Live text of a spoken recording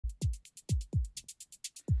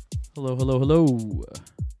Hello, hello, hello.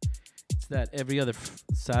 It's that every other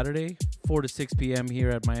Saturday, 4 to 6 p.m. here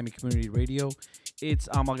at Miami Community Radio. It's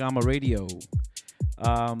Amalgama Radio.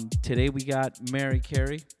 Today we got Mary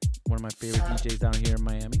Qrie, one of my favorite DJs down here in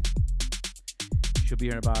Miami. She'll be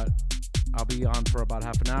here in about, I'll be on for about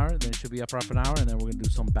half an hour, then she'll be up for half an hour, and then we're going to do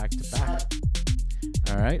some back to back.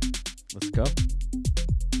 All right, let's go.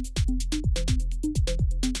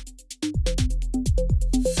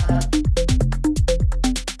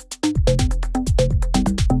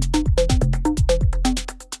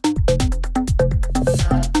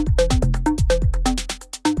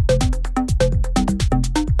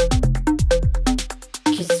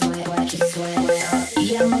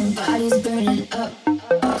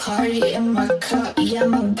 Party in my cup, yeah,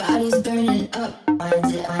 my body's burning up.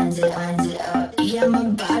 Wind it up. Yeah, my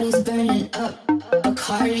body's burning up.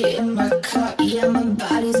 Bacardi in my cup, yeah, my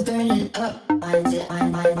body's burning up. Wind it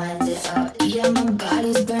up. Yeah, my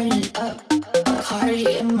body's burning up.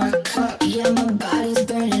 Bacardi in my cup, yeah, my body's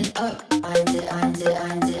burning up. Wind it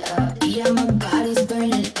up. Yeah, my body's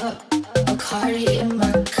burning up. Bacardi in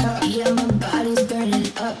my cup, yeah, my body's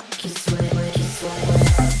burning up. Get sweat.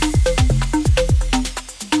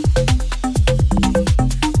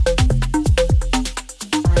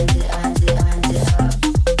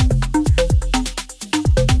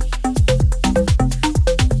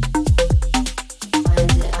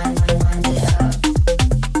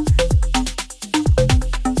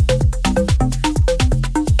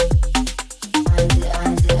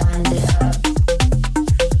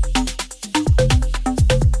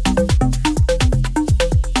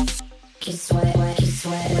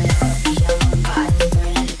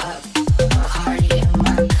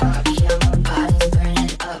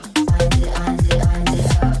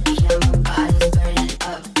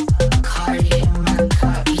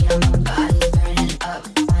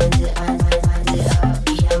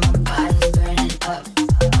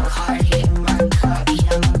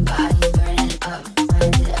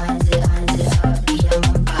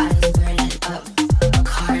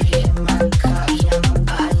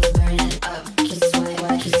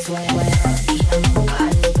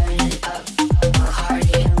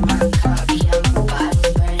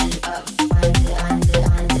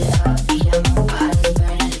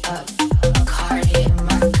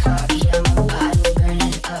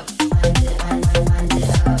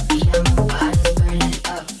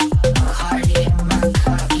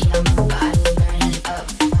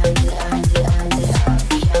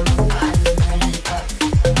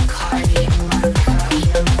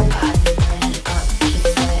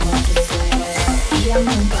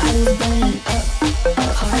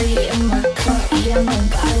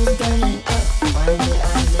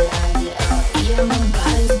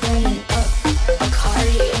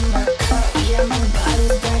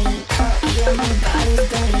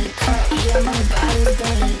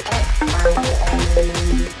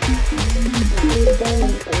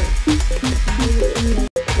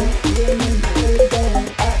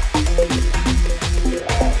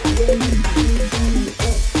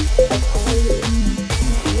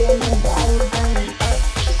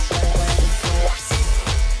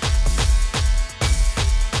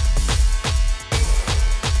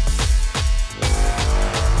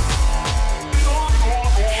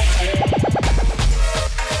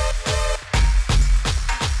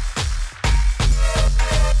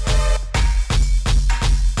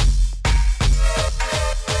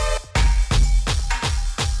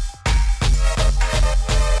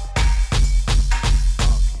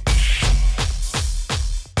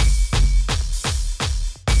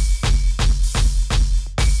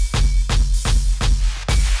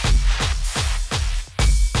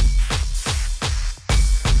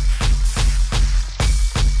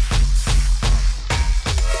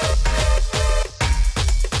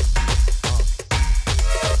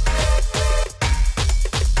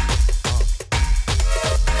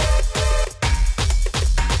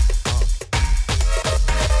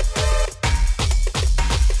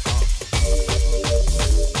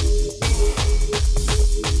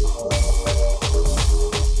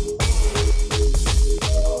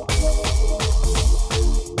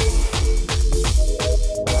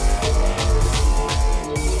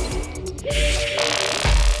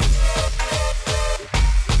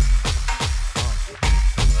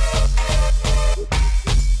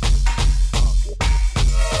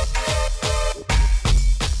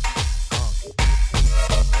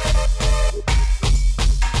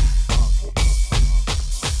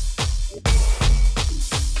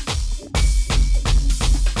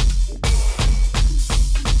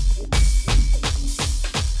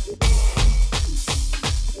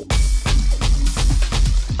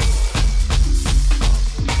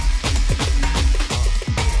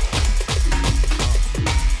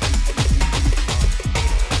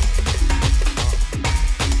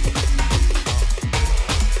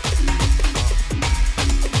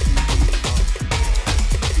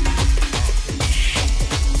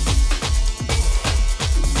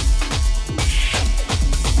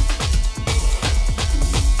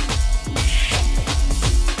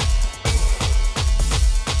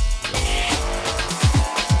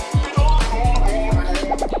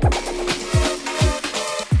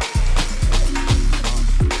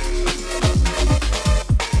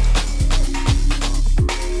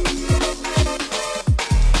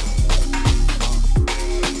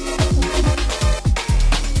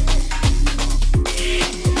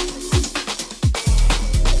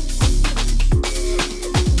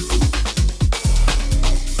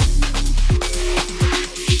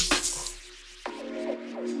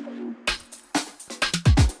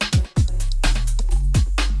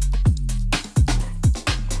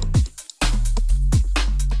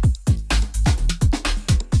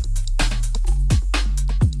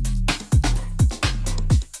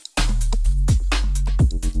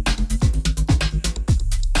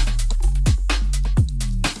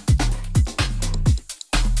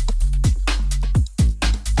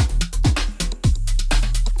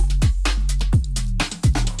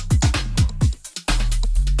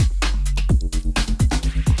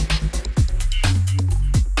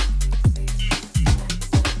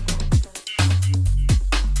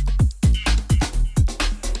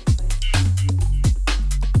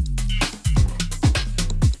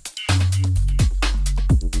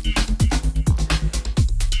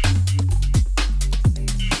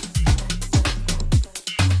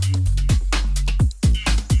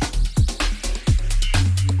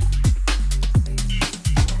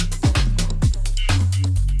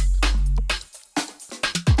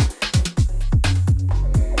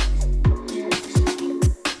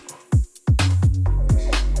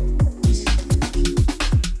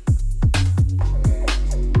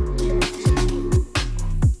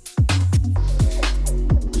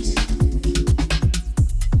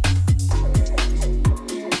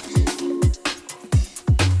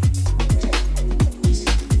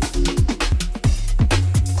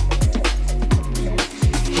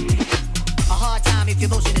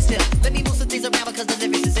 the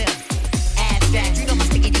lyrics is ill. Abstract, you know my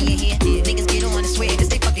spaghetti in here. Niggas get on and swear, cause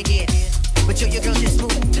they fucking here. But yo, your girl just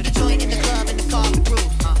moved to the joint in the club in the car with groove.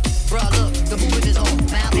 Bruh, look, the movement is on.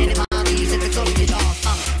 Now, man, in my knees, if it's over, get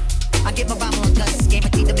off. I get my rhyme on dust. Game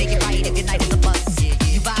of teeth to make it right if your night is a bust.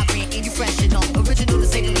 You vibrant and you fresh and all. Original to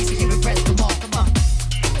say the least, you impressed them all. Come on.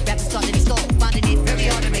 Rappers start to be stalled. Finding it very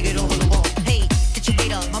hard to make it over the wall. Hey, get your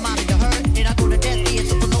weight up. My mind in hurt. And I go to death, be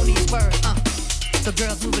it's a felonious word. So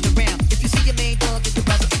girls moving around. If you see your main dog, get the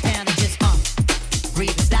brother a pound and just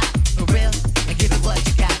breathe and stop for real and give it what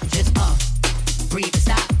you got. Just breathe and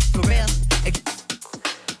stop for real and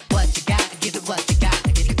what you got. Give it what you got.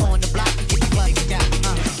 If you on the block, give it what you got.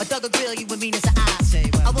 A thug will grill you with meanness of eyes.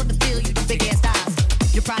 I want to feel you, the big ass thighs.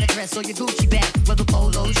 Your Prada dress or your Gucci bag, whether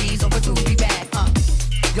polo jeans or a Doobie bag.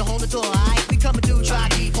 You hold the door, alright? We coming through, try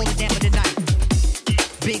deep, hold it down for the night.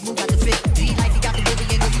 Big move, got the fit. D like you got the Willie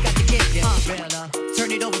and you got the kid.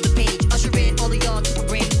 Turn it over the page, usher in all of y'all to a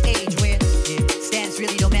brand new age where status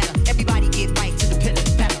really don't matter. Everybody get right to the pillar,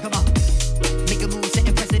 pattern. Come on, make a move,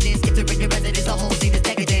 setting precedence. If they're in your residence, the whole scene is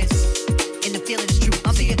decadence. And the feeling is true.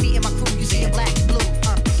 I'm seeing me and my crew, you see it black and blue.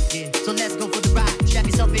 So let's go for the ride. Strap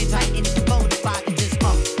yourself in tight and you bone the spot and just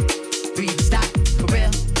breathe and stop for real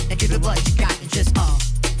and give it what you got and just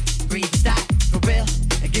breathe and stop for real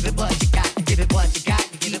and give it what you got and give it what you got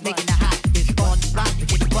and keep making it hot. If you on the block, you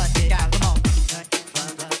give it what you got. Come on.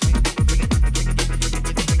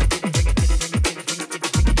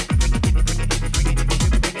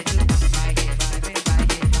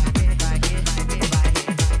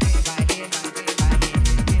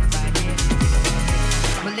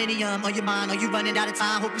 Millennium on your mind, are you running out of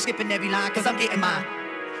time? Hope you skipping every line, cause I'm getting mine.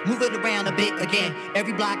 Move it around a bit again.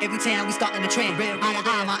 Every block, every town, we starting the trend. Eye to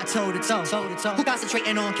eye, my toe to toe. Who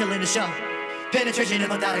concentrating on killing the show? Penetration is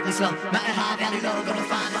methodically slow. Mountain high, valley low, gonna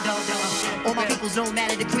find the dough. All my peoples don't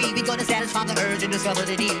matter the creed. We gonna satisfy the urge and discover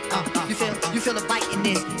the need. You feel a bite in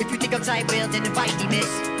this. If you think I'm tight, well, then invite me, miss.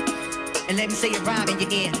 And let me say a rhyme in your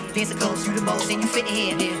ear. Dancing close, you the most, and you fit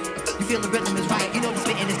in here. You feel the rhythm is right. You know the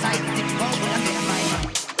spitting is tight. If you roll, but I'm getting right.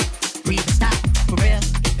 Breathe and stop for real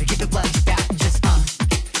and give it what you got. Just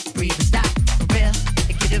breathe and stop for real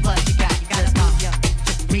and give it what you got. You got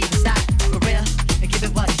just breathe and stop for real and give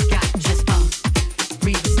it what you got. Just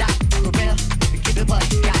breathe and stop for real and give it what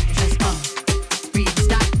you got. Just breathe and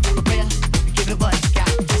stop for real and give it what you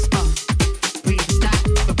got. Just breathe and stop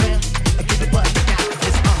for real and give it what you got.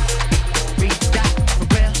 Just breathe and stop for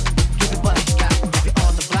real, give it what you got. If you're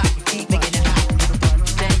on the block, you keep making it hot.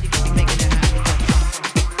 Then you keep making it hot.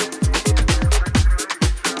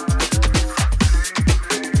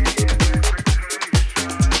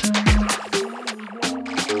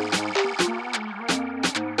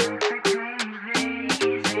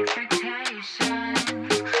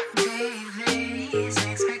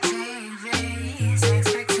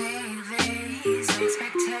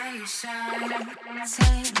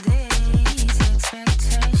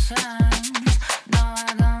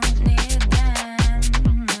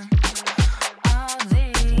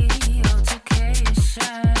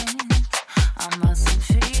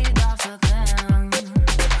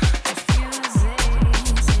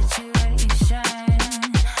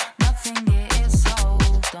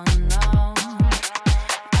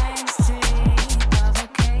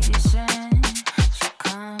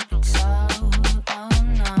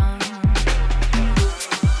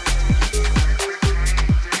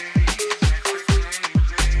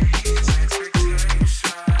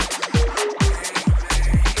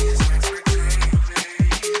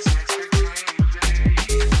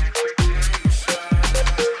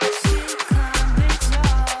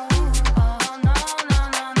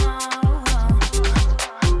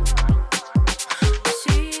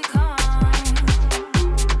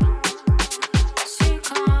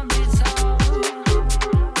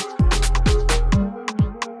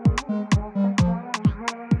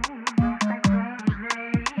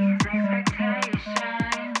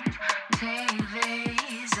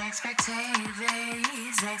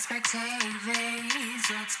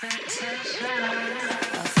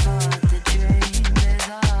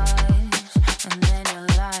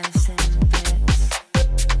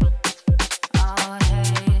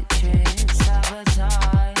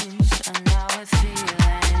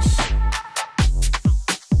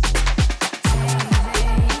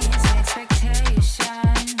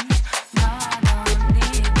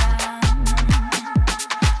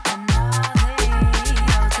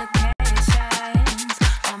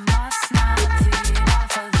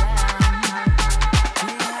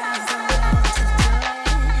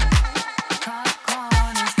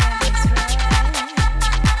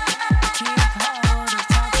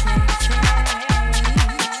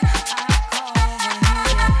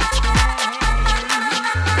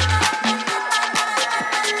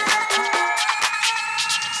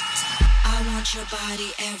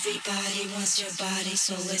 everybody wants your body,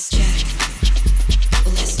 so let's jack.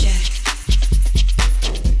 Let's jack.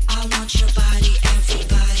 I want your body,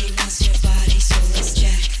 everybody wants your body, so let's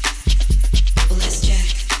jack. Let's jack.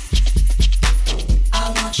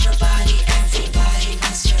 I want your body, everybody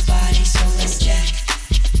wants your body, so let's jack.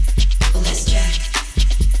 Let's jack.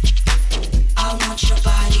 I want your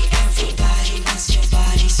body, everybody wants your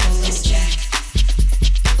body, so let's jack.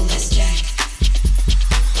 Let's jack.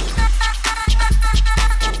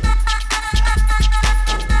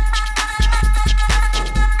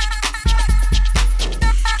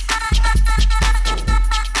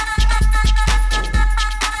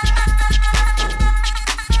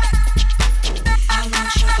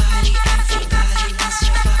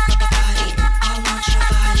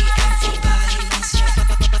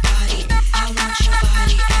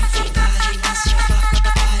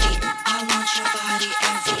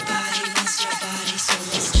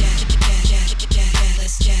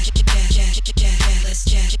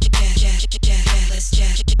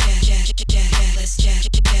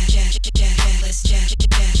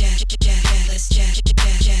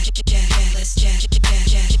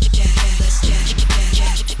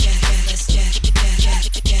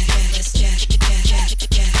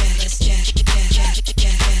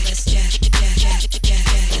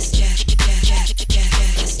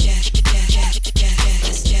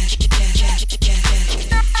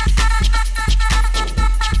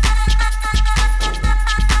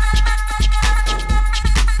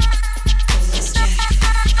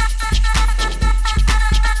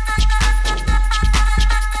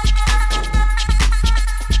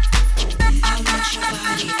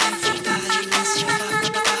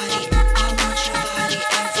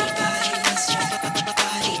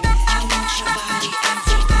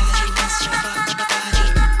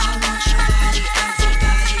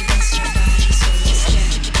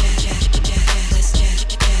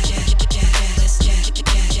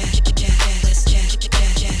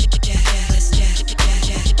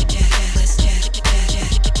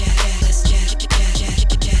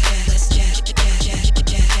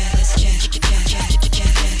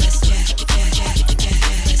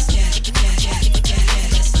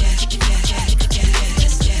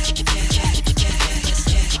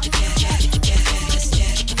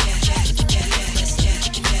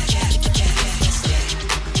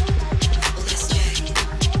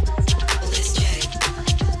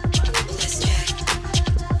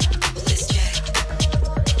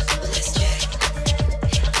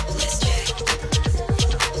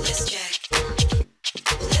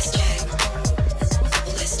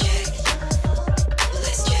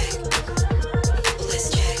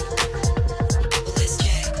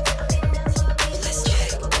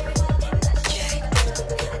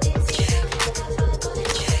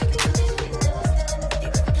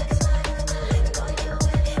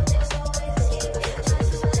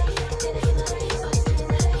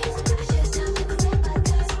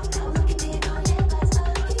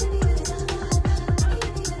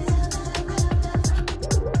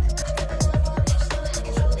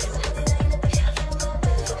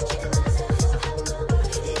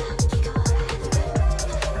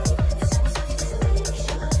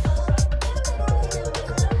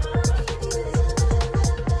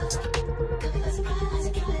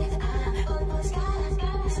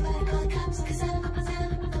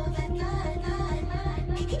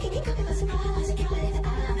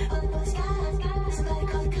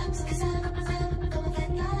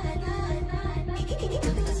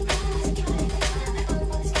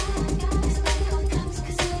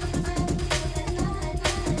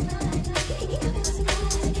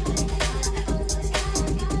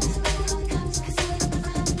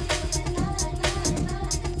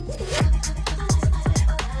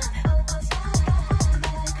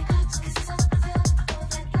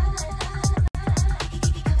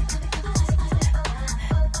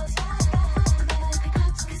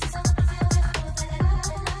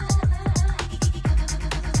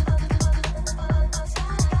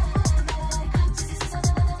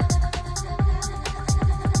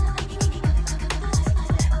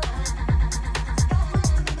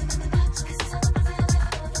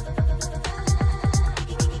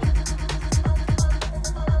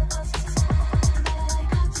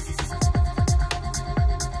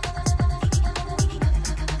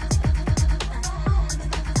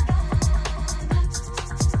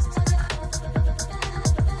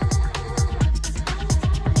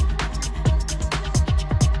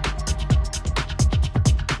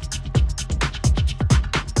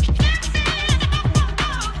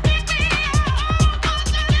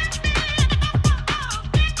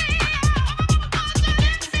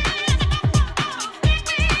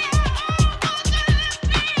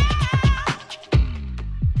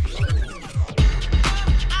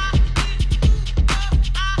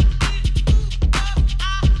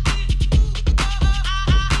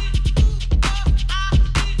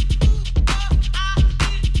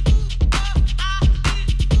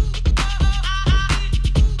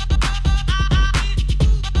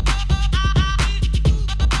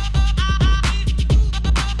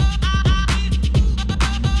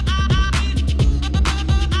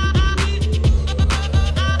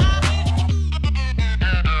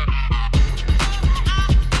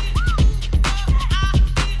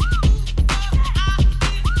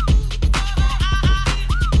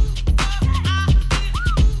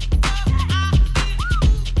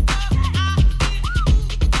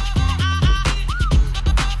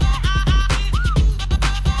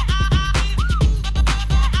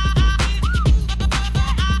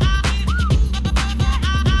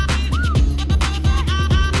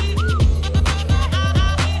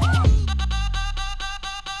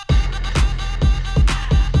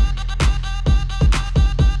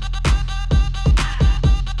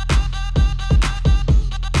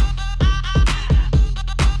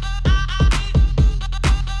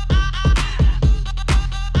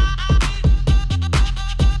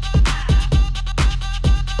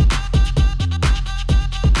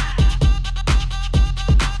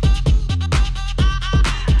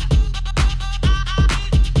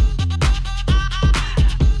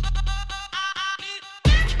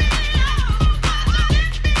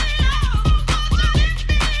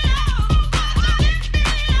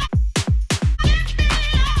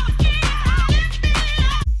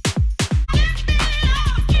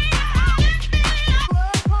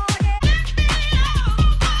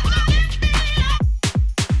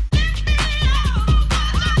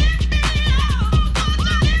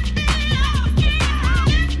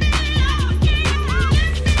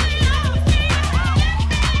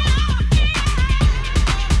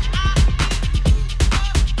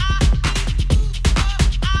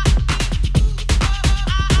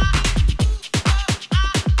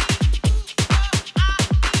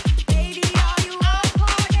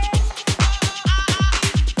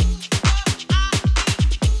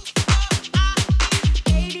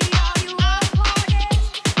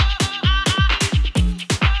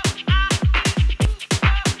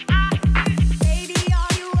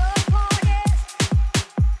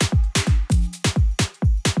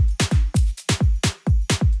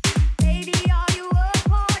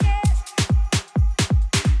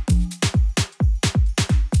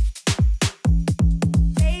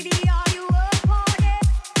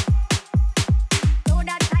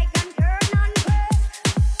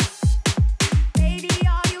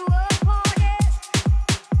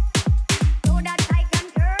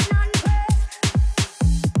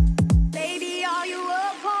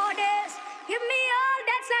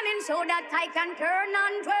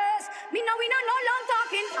 know we not no long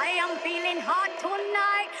talking. I am feeling hot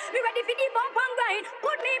tonight. We ready for the bump and grind.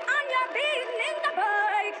 Put me on your beat in the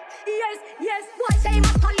bike. Yes, yes. Boy say I'm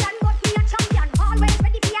a stallion, but me a champion. Always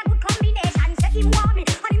ready for a good combination. Say him want me,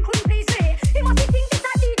 and him couldn't please me. He must be think this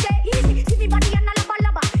a DJ easy. See me body and a laba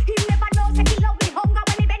laba. He never knows that he love me hunger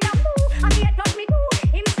when he bend down. Ooh, and he touch me too.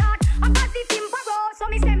 Him start a positive him paro. So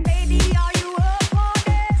me say, baby, are you up for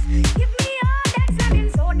this? Give me all that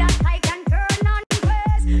slamming so that I can turn on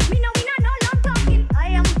grace. Me know we not no long talking. I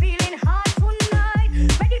am feeling hot tonight.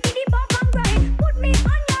 Ready for the bump and grind. Put me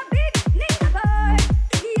on your beat, nigga boy.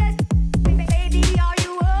 Yes, baby, are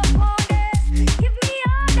you up for this? Give me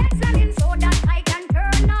all that slamming so that I can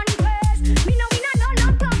turn on grace. Me know we not no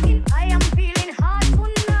long talking. I am feeling hot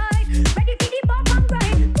tonight. Ready for the bump and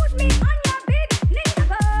grind. Put me on your beat, nigga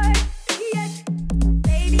boy. Yes,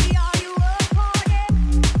 baby, are you up for this?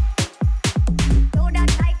 So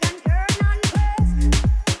that I can turn on grace.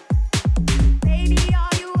 Baby,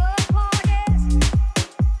 are you up for this?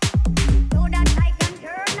 So that I can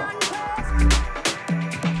turn on grace.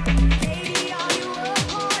 Baby, are you up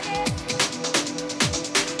for this?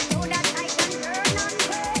 So that I can turn on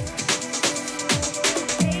grace.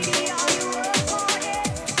 Baby, are you up for this?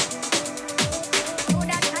 So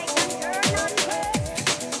that I can turn on grace.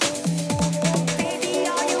 Baby,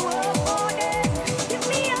 are you up for this? Give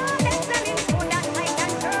me all that slamming so that I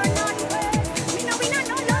can turn on grace. Me know we not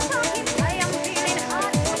no long talking. I am feeling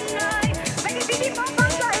hot tonight. Ready for the bump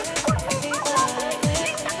and grind. Put me on your beat,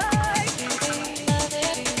 nigga boy.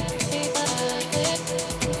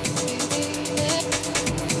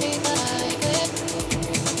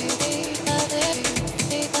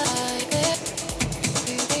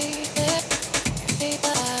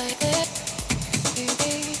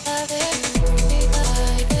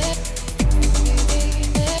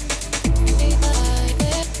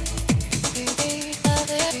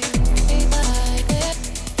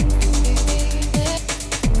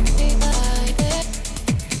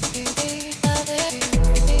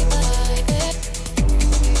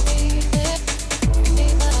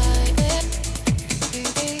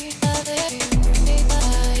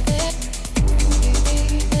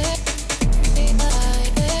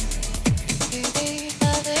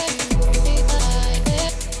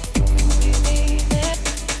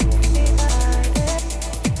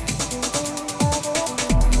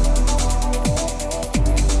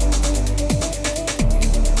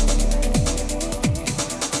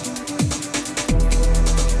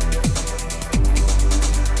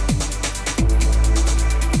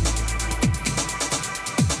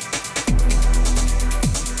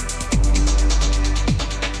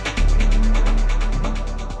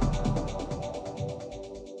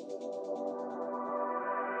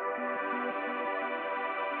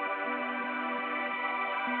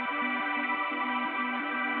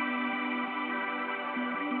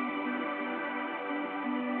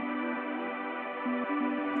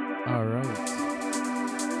 All right.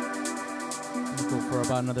 We'll go for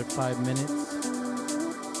about another 5 minutes.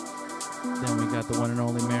 Then we got the one and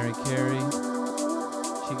only Mary Carey.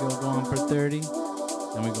 She go on for 30.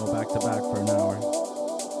 Then we go back to back for an hour.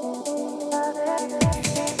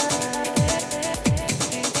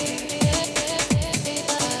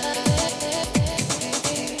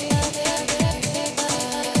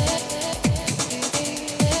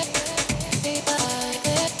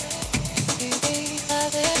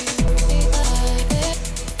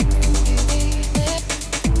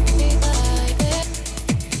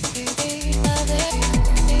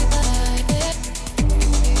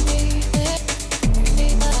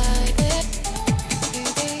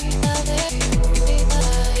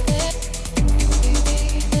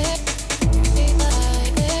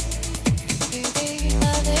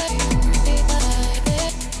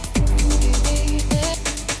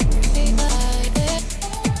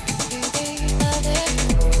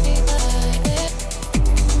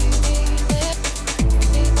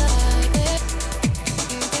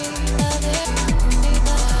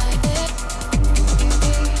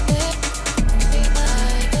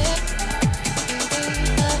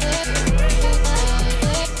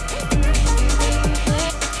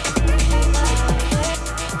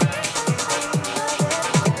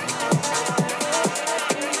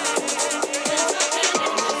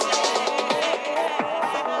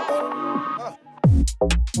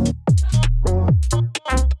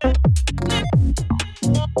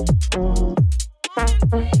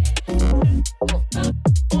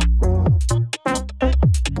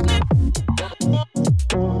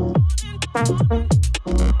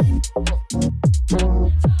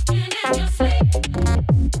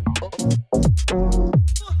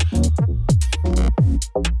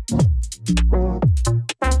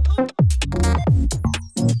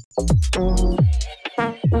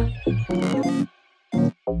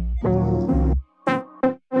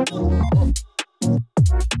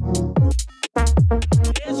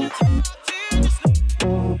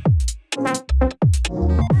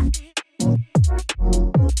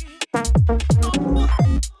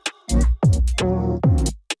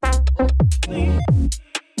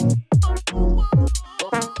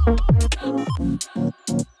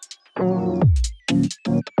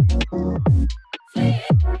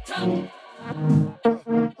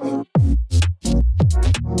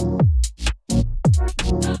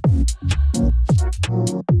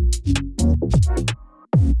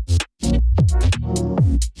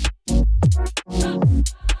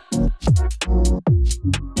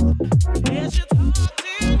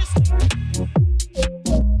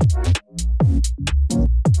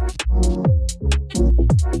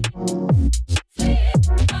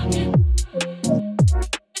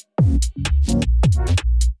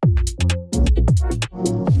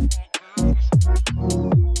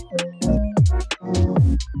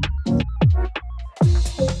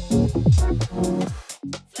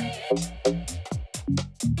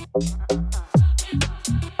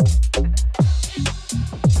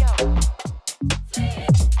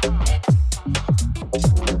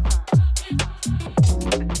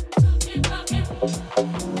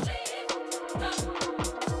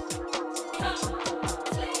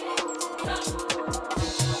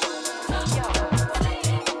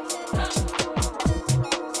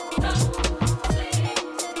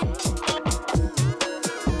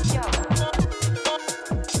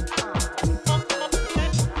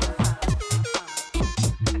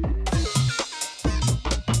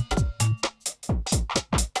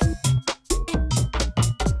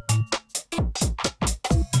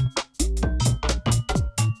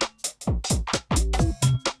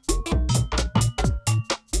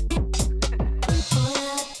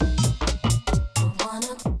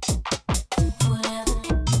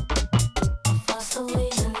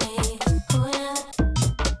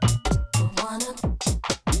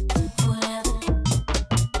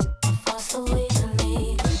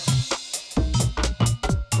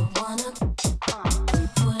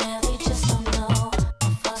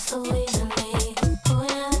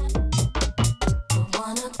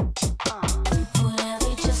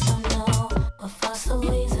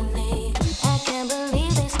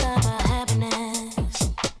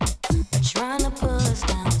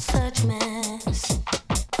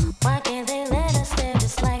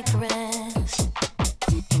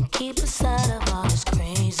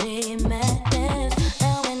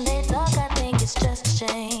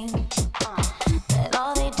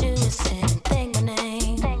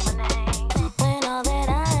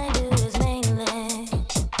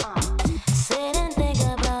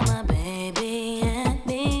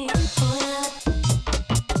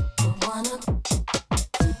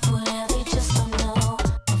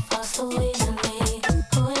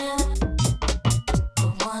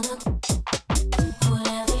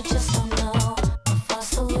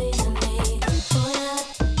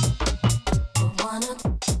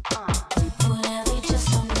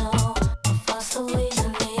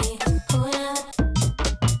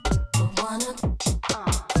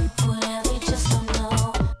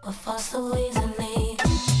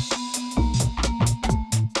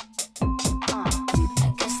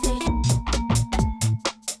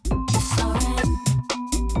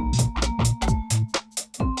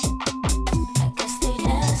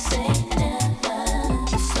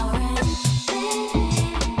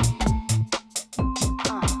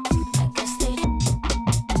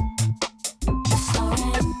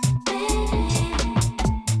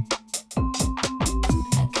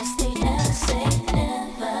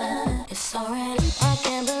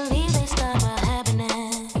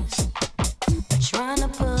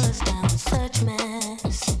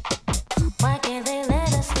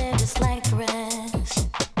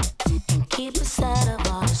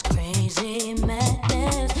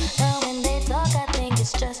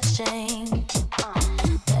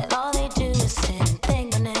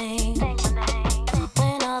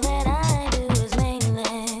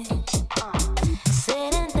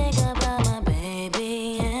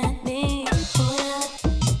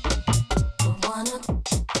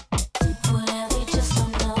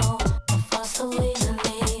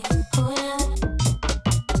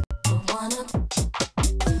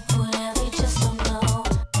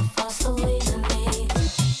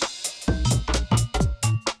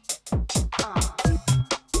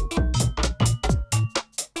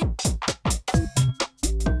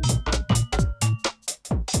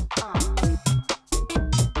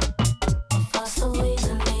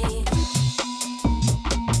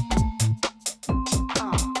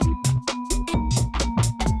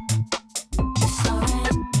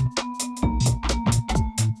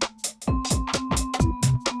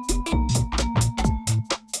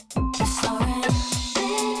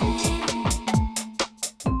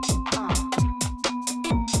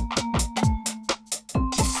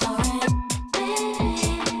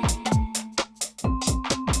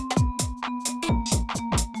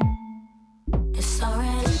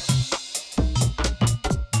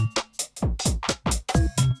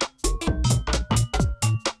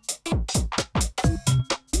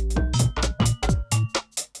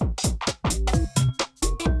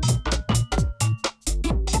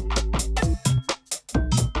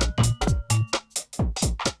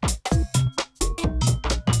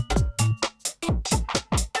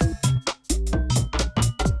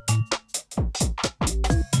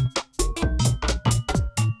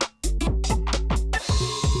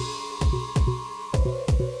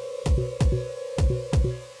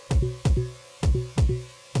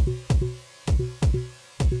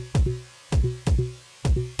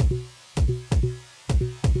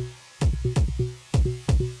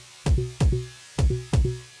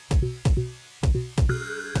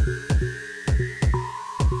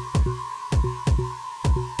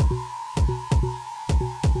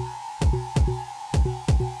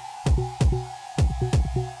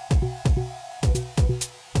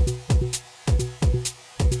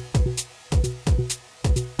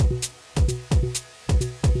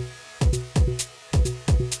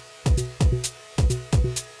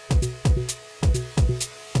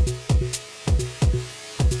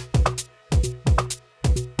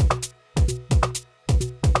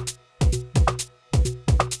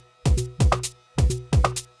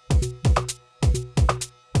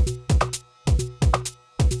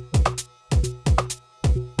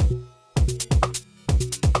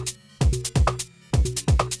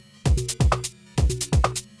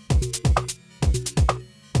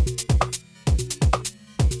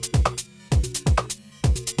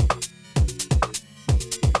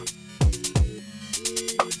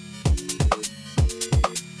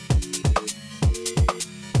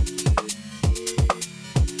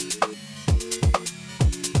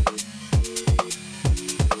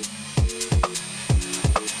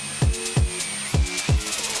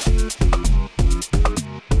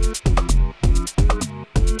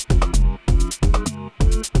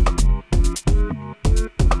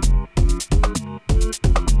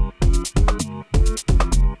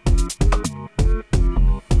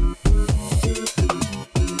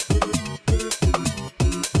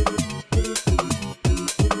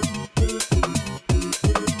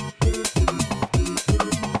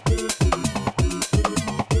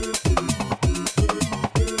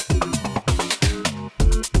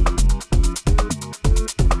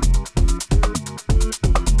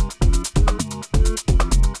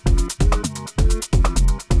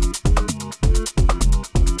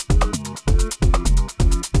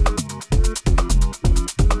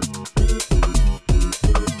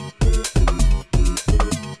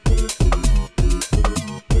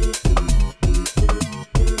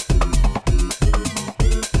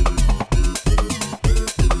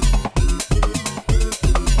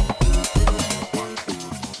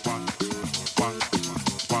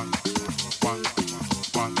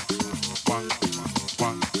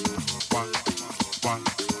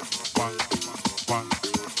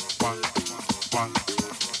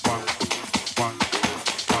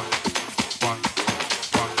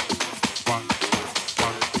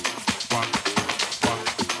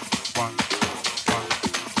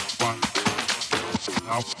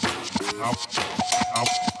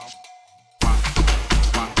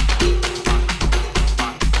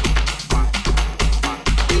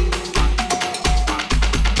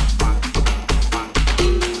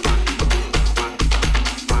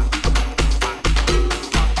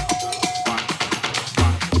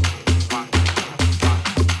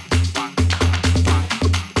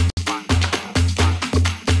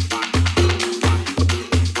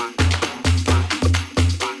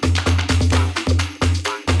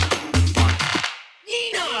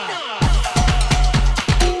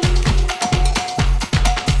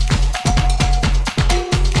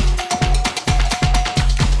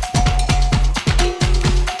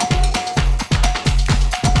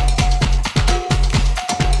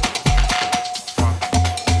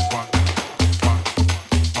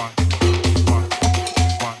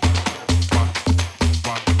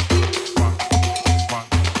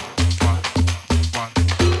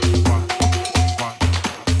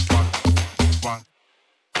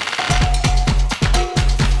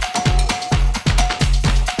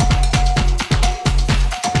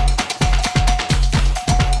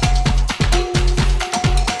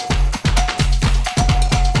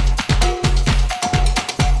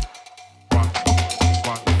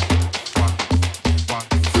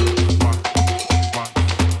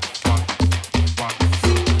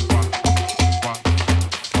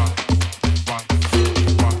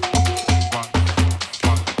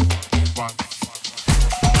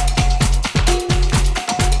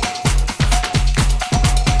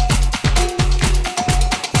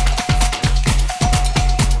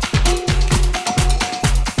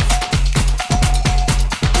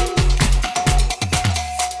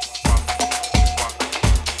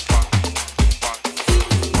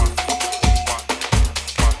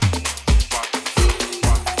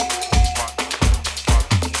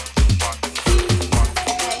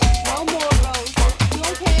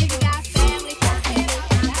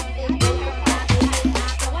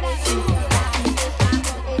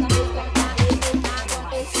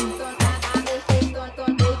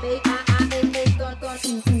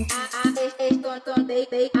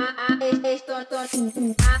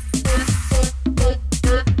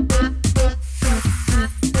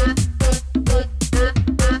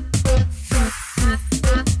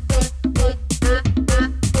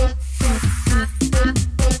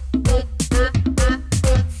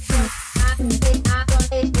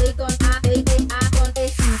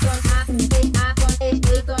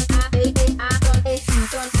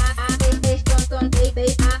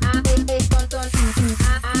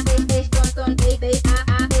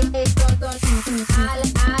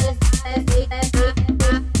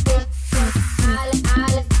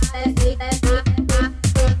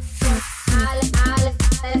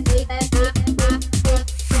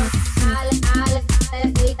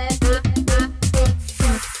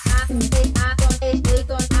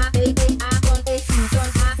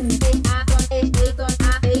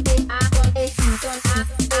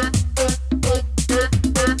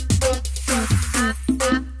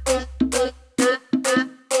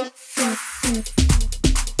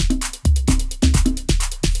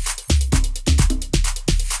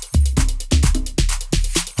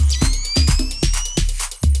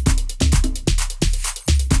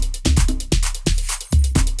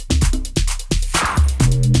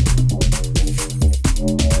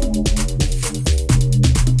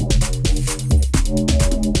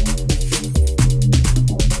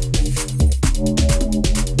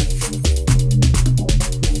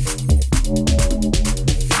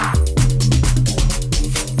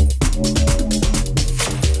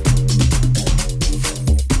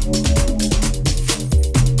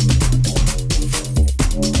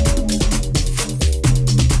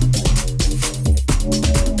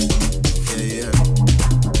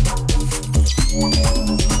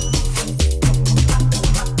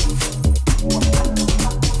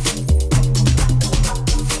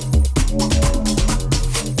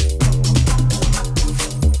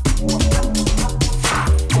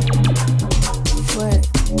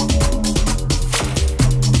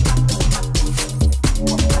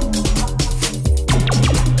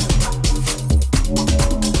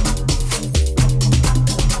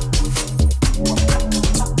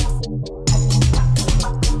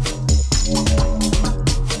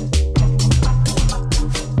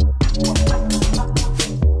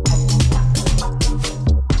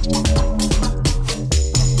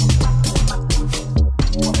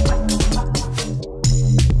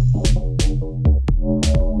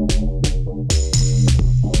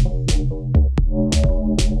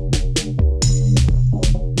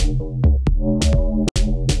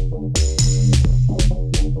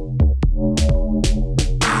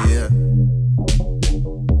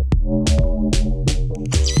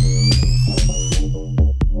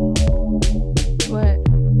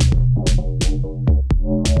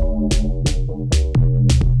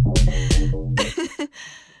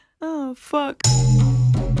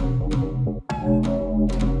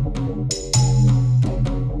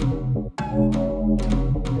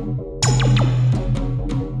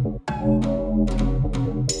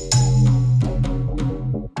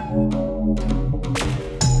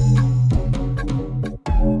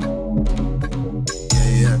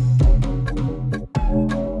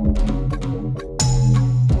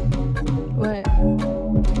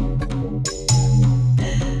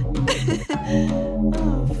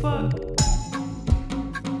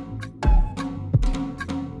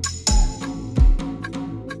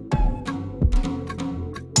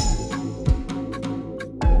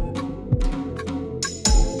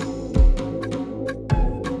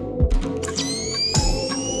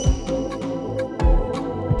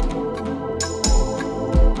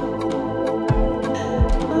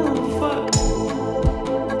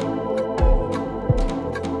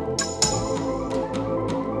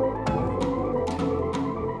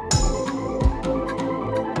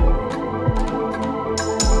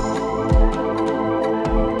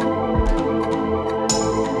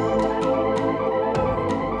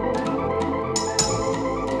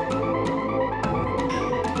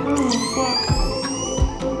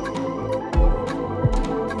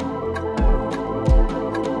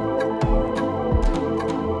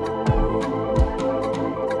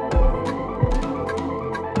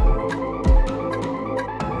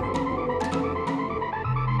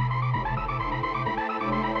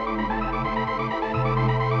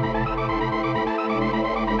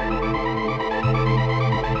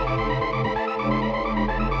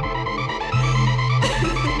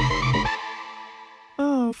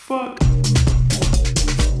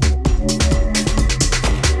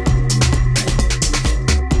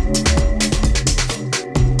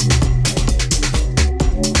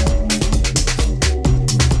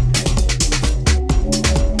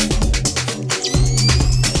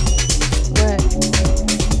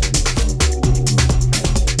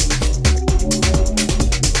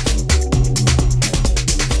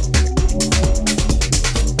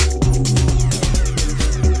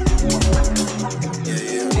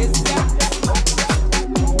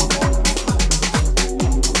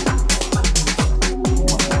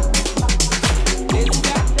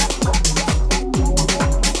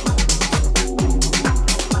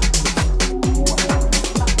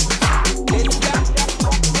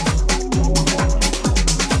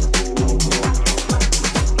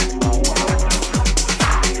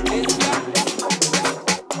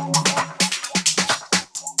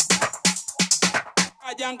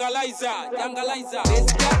 Jangalizer,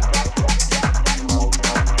 let's go.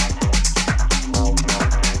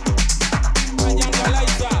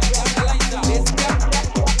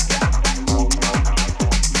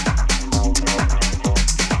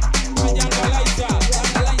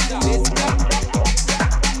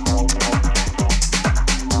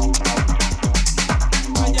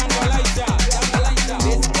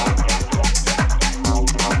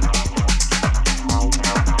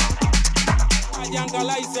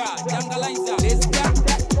 Jangalizer, let's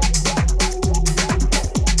go.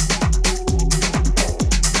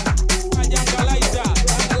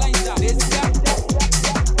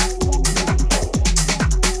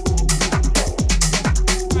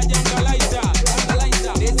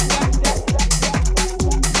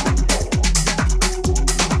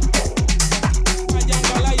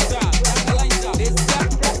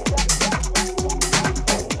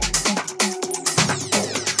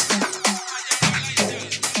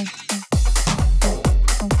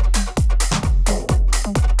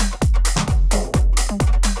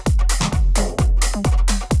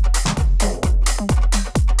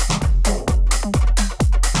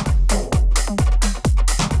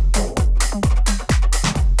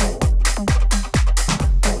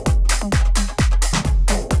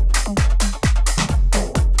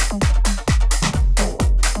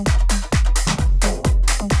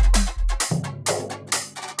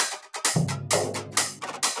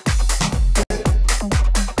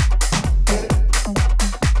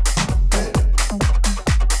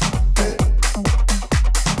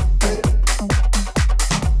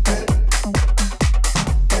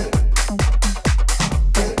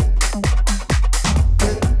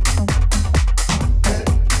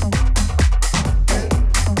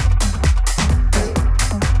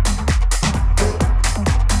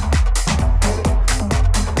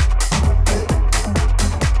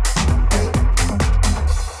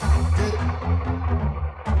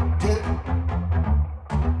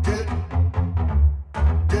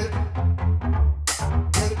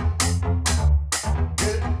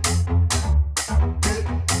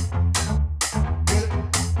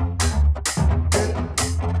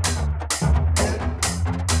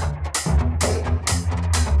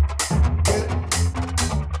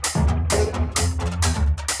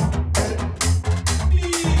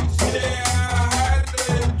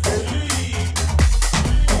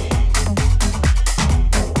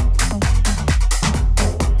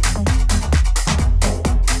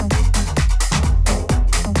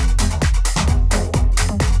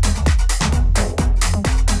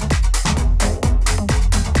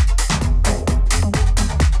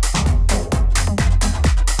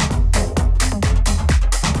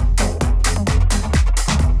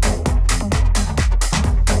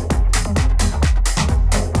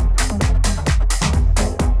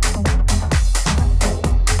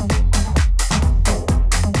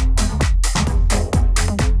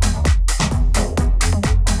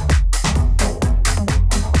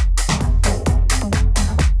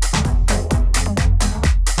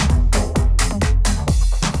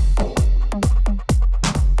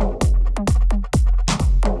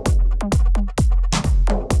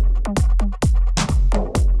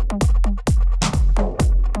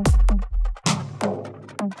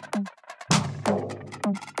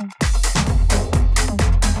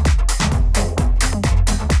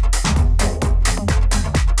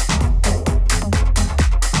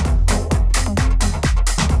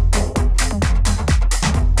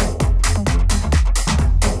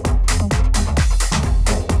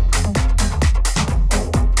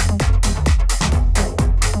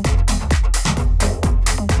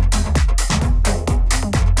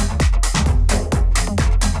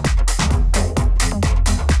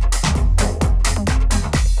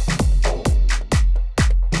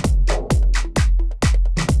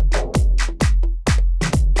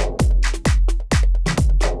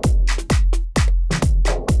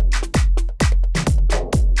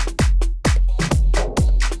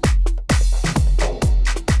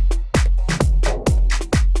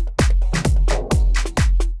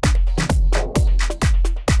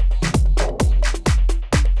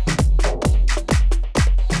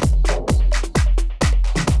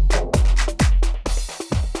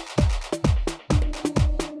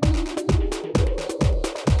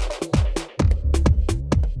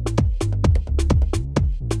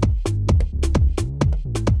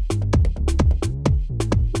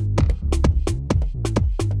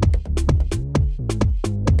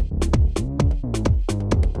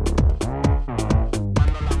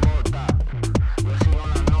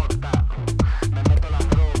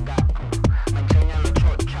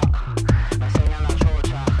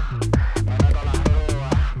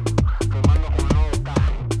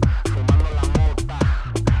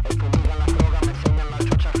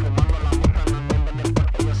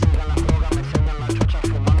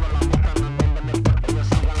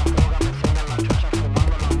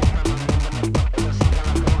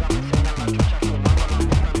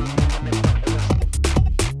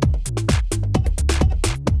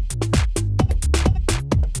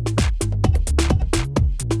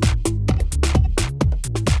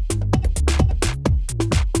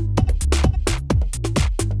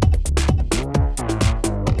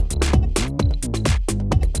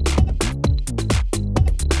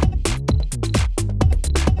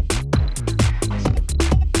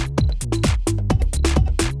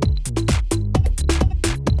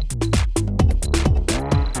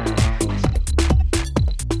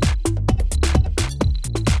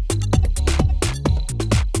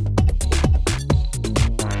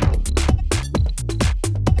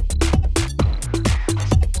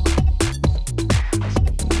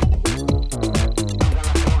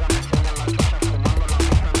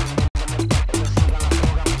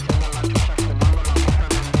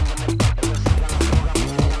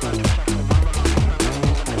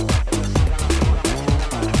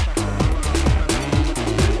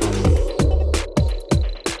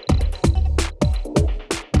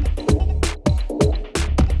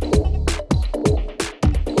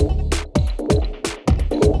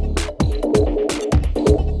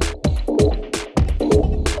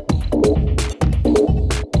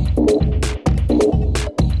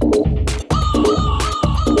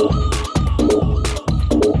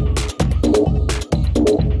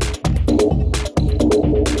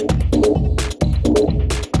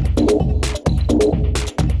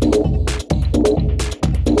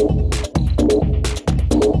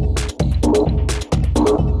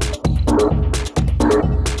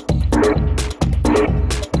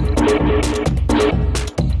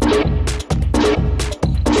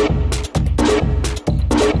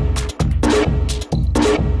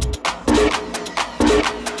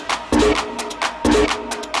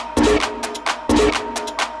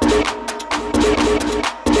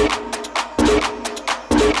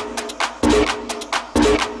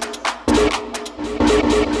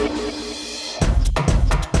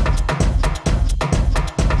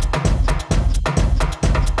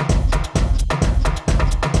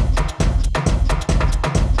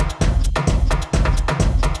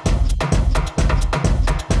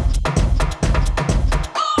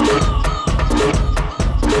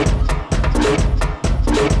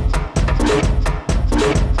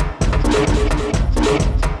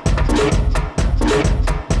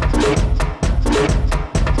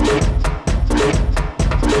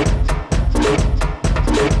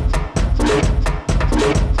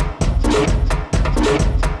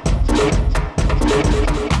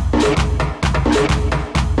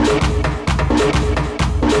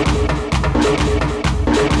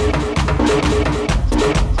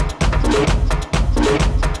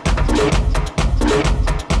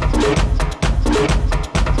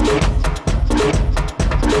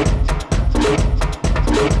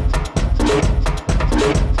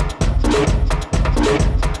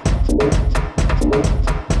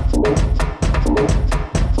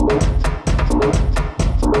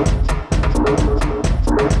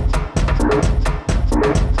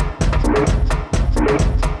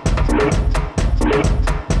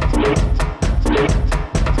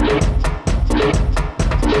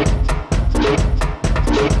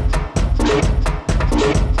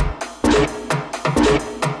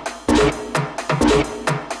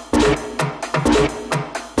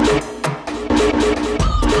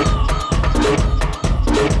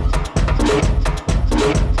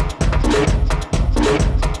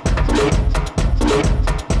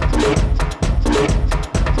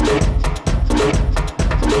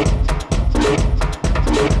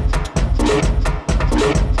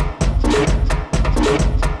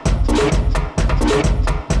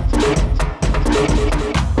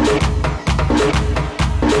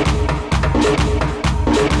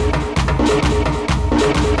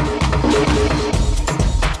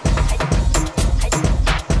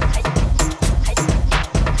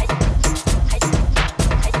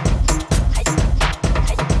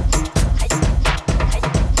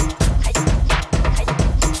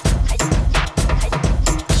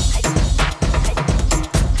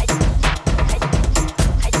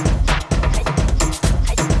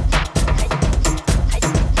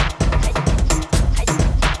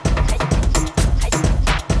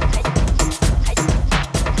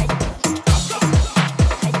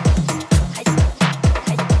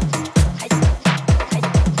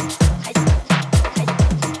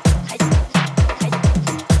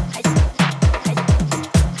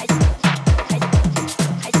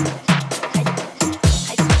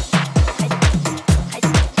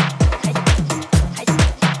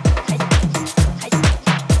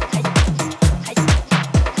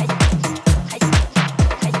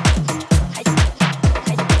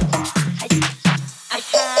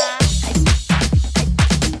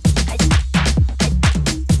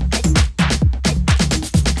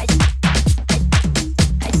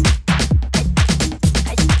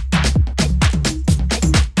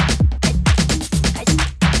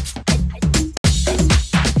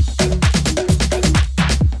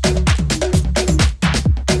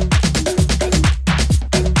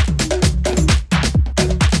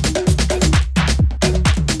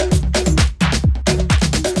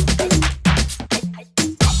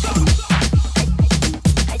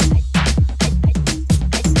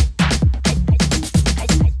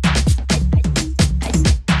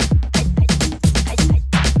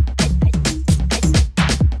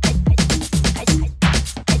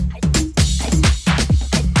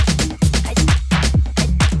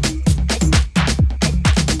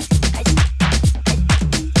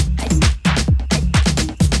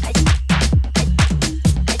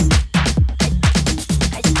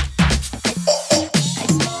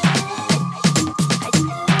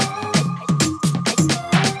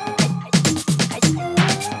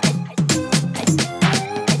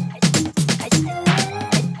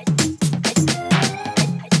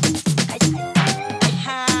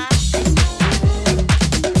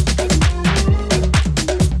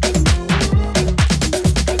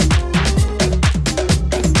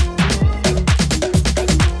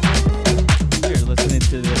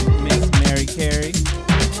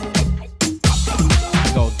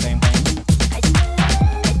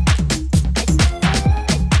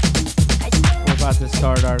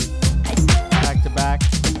 start our back-to-back.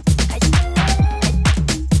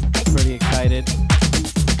 Pretty excited.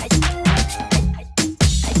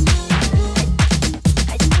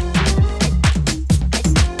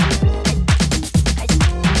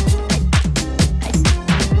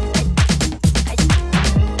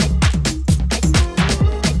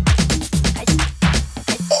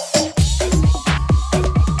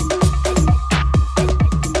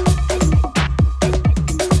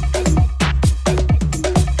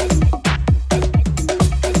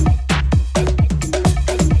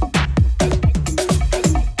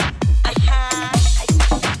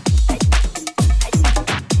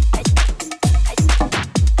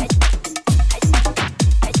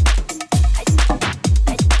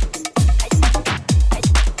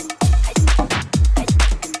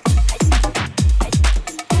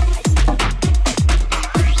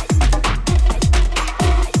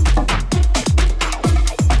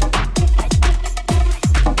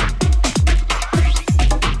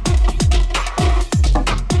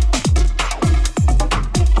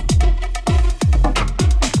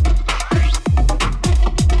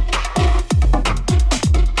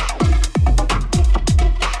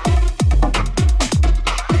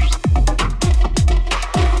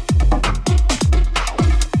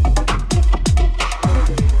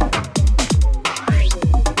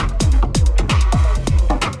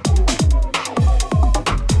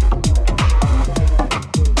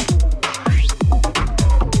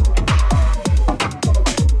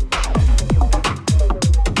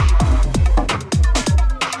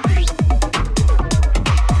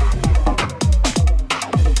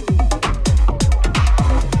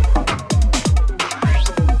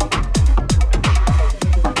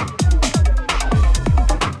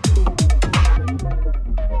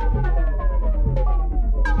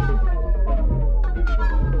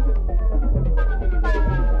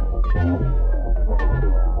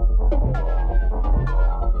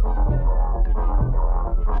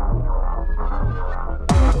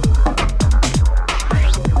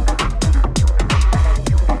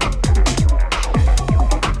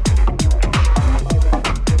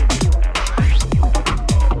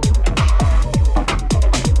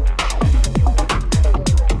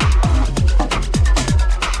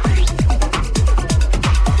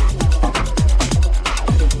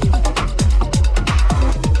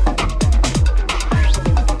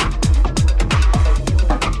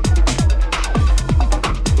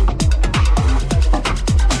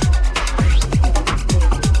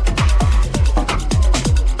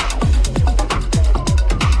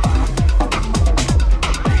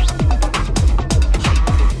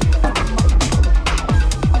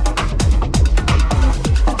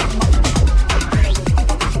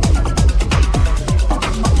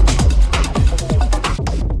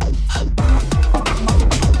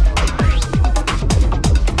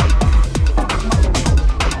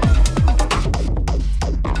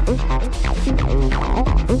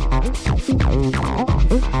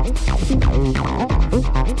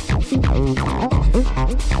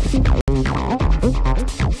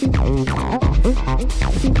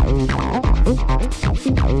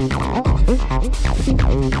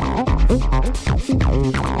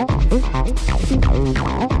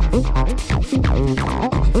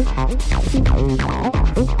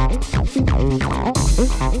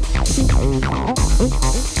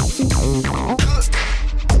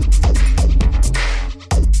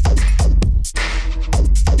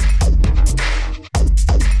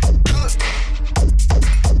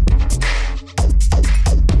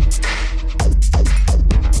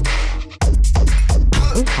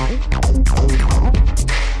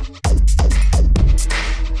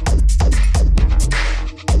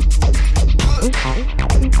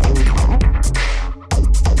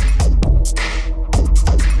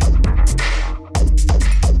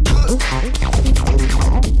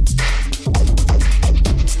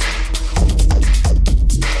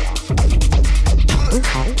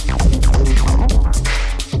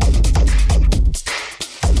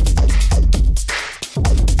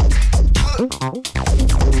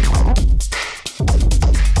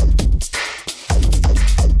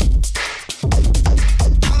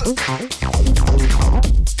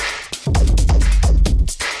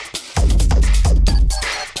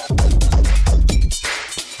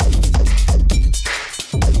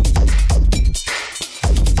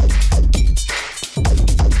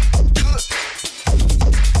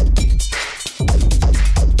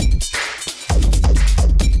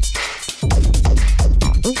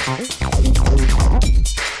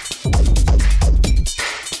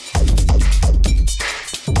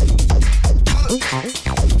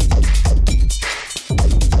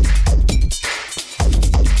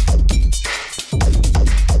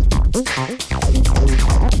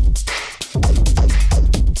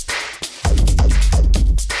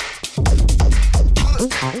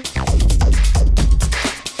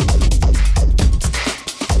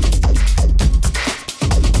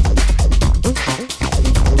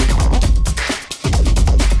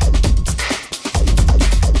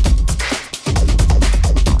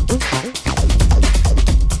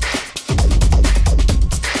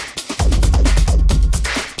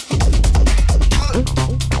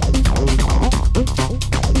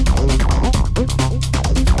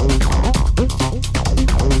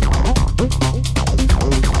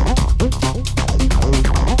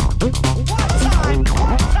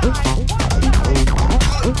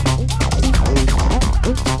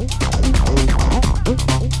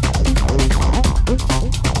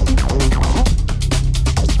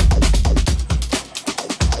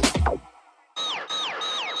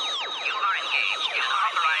 engaged. You are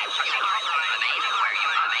authorized. Proceed. Remain where you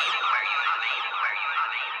are.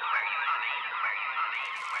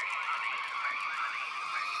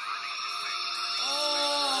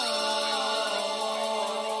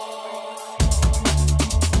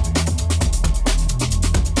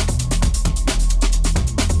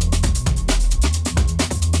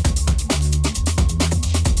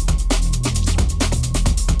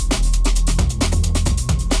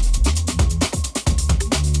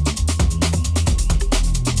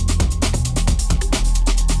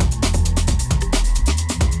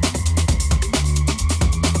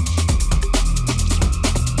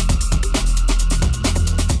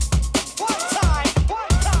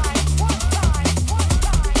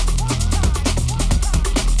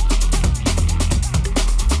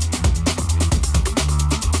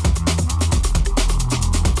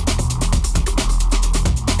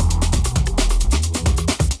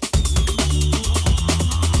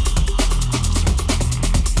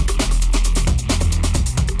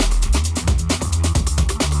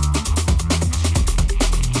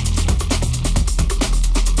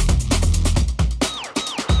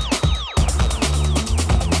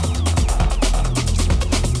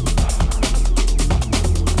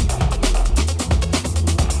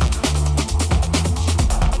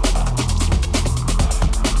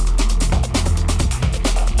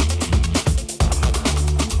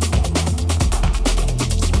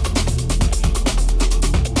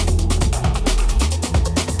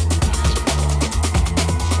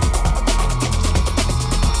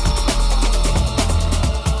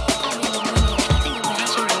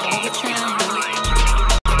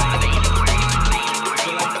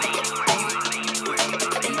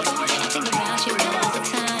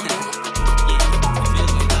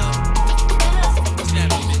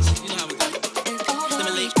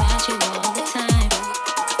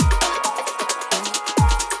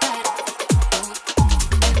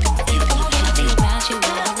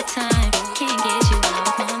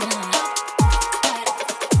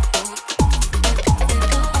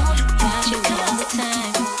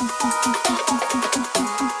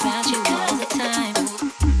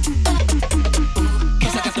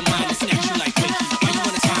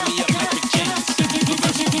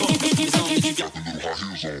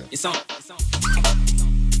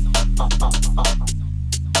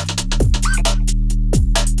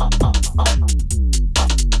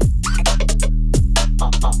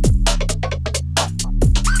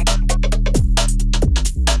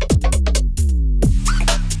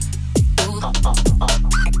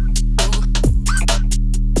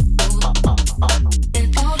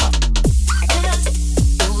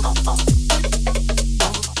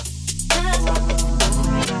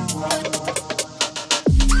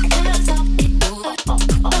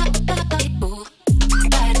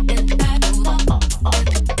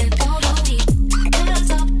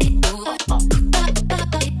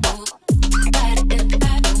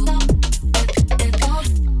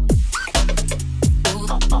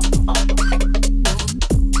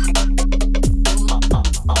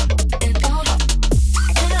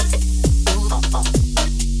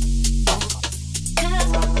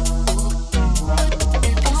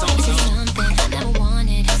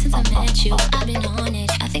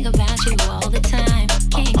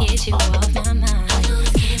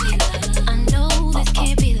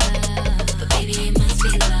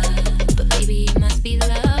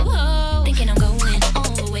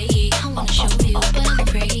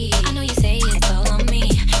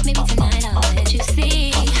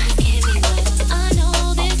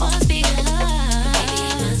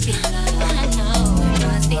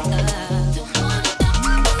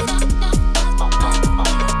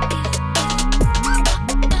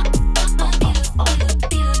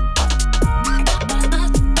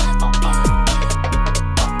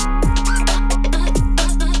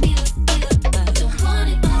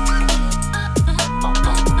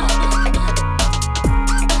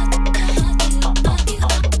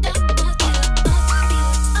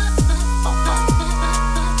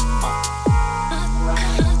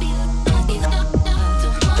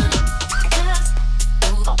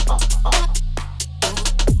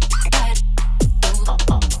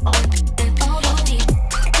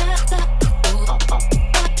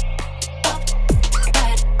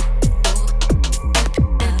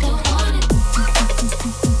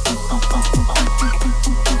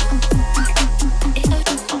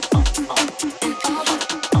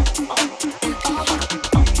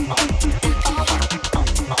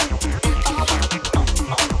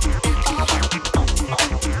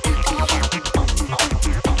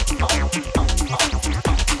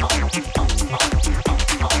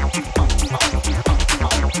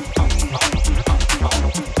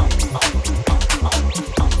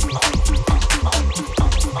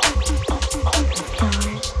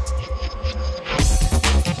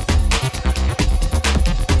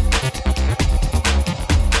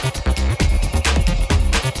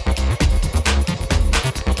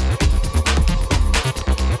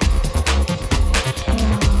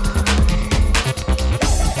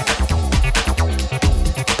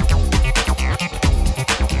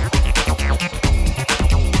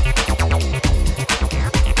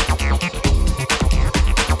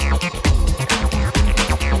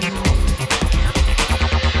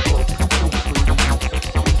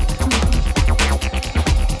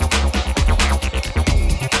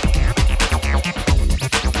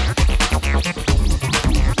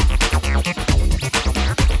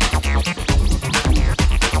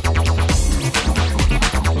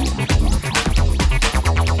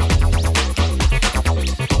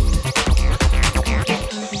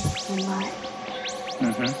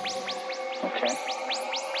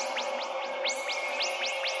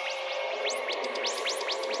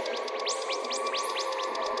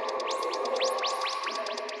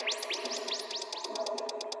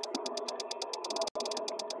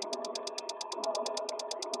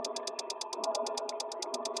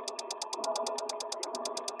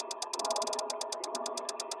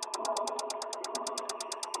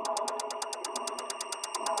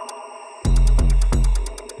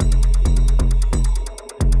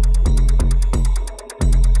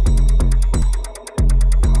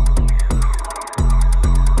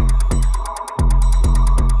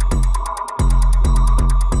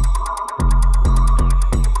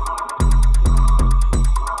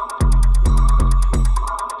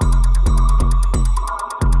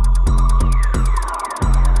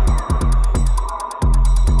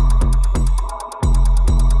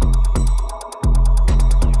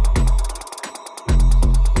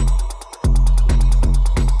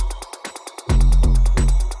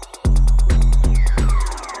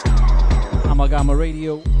 Amalgama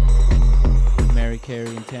Radio. Mary, Carey,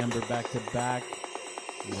 and Timbre back to back.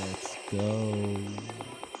 Let's go.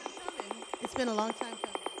 It's been a long time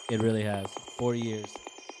coming. It really has. 4 years.